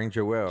 Starring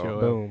Joel. Joel.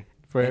 Boom.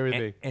 For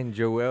everything. And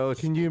Joel.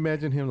 Can you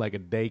imagine him like a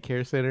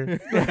daycare center?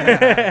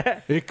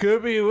 It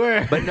could be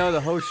worse. But no,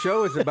 the whole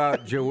show is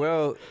about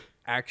Joel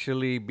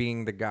actually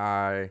being the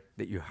guy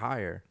that you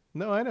hire.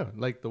 No, I know.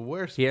 Like the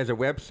worst. He has a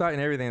website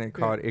and everything that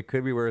called It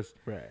Could Be Worse.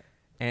 Right.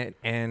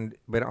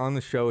 But on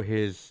the show,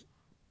 his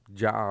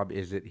job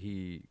is that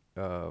he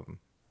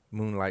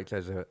moonlights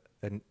as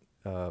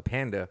a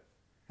panda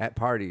at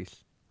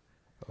parties.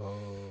 Oh.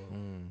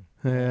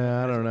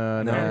 Yeah, I don't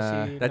know. No,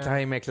 Nah. see. that's how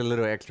he makes a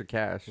little extra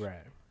cash.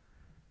 Right.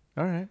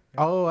 All right.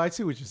 Oh, I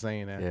see what you're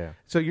saying now. Yeah.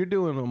 So you're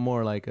doing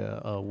more like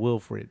a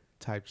Wilfred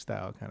type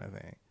style kind of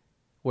thing.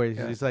 Where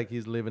it's like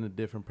he's living a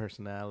different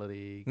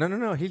personality.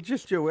 No. He's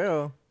just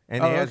Joel,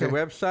 and he has a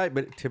website.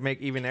 But to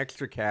make even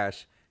extra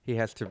cash, he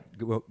has to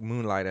go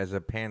moonlight as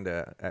a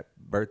panda at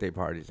birthday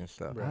parties and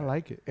stuff. I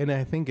like it, and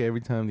I think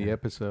every time the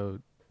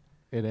episode,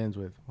 it ends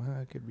with,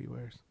 "Well, it could be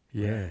worse."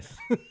 Yes,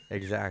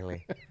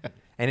 exactly.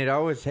 And it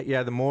always,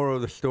 the moral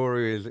of the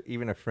story is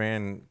even a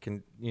friend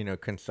can,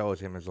 console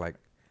him as like,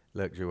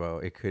 look, Joel,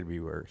 it could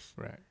be worse.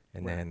 Right.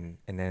 And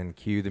then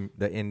cue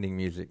the ending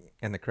music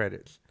and the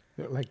credits.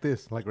 Like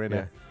this, like right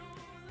now.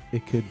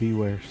 It could be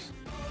worse.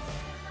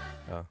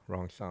 Oh,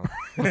 wrong song.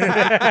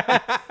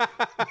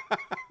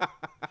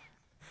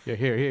 Yeah,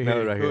 here.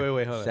 No, right here.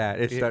 Wait, hold sad.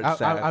 on. It starts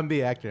sad. I'm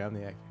the actor.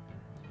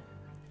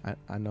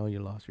 I know you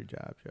lost your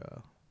job,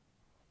 Joe.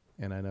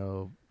 And I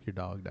know your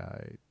dog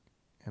died.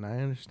 And I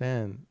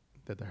understand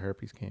that the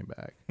herpes came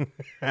back.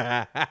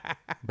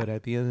 But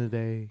at the end of the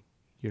day,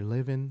 you're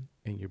living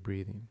and you're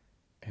breathing.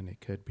 And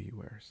it could be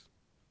worse.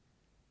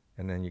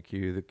 And then you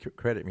cue the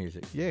credit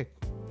music. Yeah.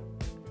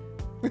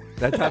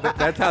 That's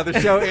how the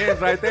show ends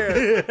right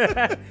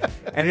there.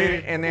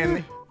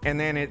 And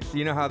then it's,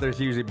 how there's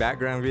usually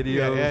background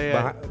video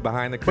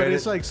behind the credits. But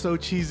it's like so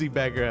cheesy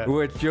background.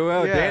 Where it's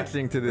Joel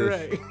dancing to this.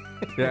 Right.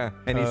 Yeah,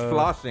 and he's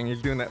flossing.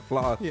 He's doing that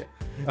floss. Yeah.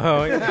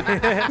 Oh,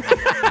 yeah.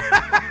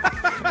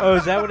 Oh,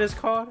 is that what it's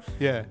called?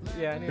 Yeah.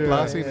 Yeah, I knew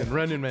Flossing that. and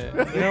Running Man.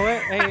 You know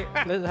what? Hey,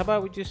 how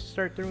about we just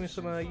start throwing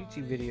some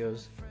YouTube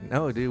videos?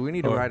 No, dude, we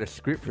need to write a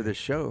script for this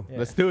show. Yeah.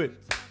 Let's do it.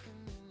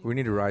 We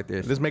need to write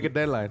this. Let's make a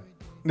deadline.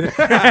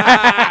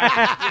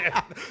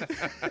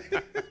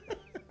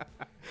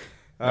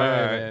 All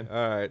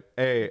right.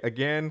 Hey,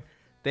 again,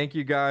 thank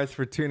you guys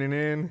for tuning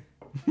in.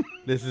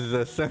 This is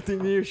a Something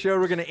New show.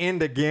 We're gonna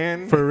end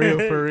again. For real.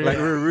 Like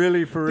we're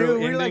really for real. Dude,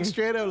 we're ending. like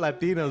straight up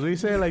Latinos. We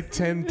say like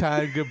 10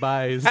 times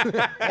goodbyes.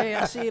 Hey,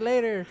 I'll see you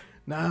later.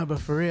 Nah, but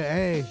for real,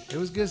 hey, it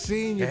was good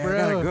seeing you, Hey,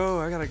 bro.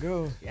 I gotta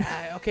go.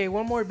 Yeah, okay,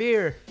 one more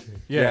beer.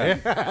 Yeah,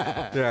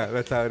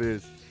 that's how it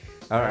is.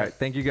 All right.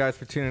 Thank you guys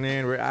for tuning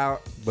in. We're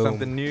out. Boom.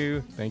 Something new.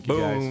 Thank you,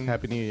 Boom. guys.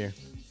 Happy New Year.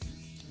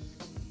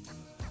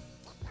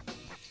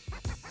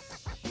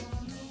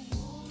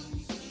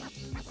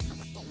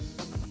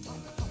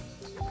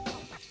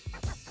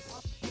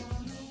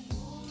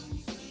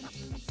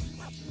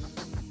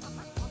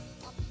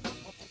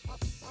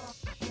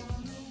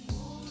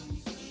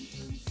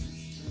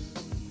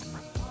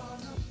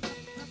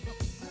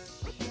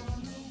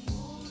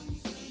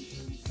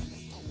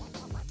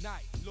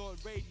 Night, Lord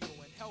Radio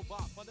and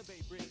Hellbop on the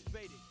Bay Bridge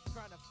faded.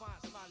 Trying to find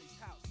Smiley's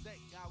house.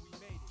 Thank God we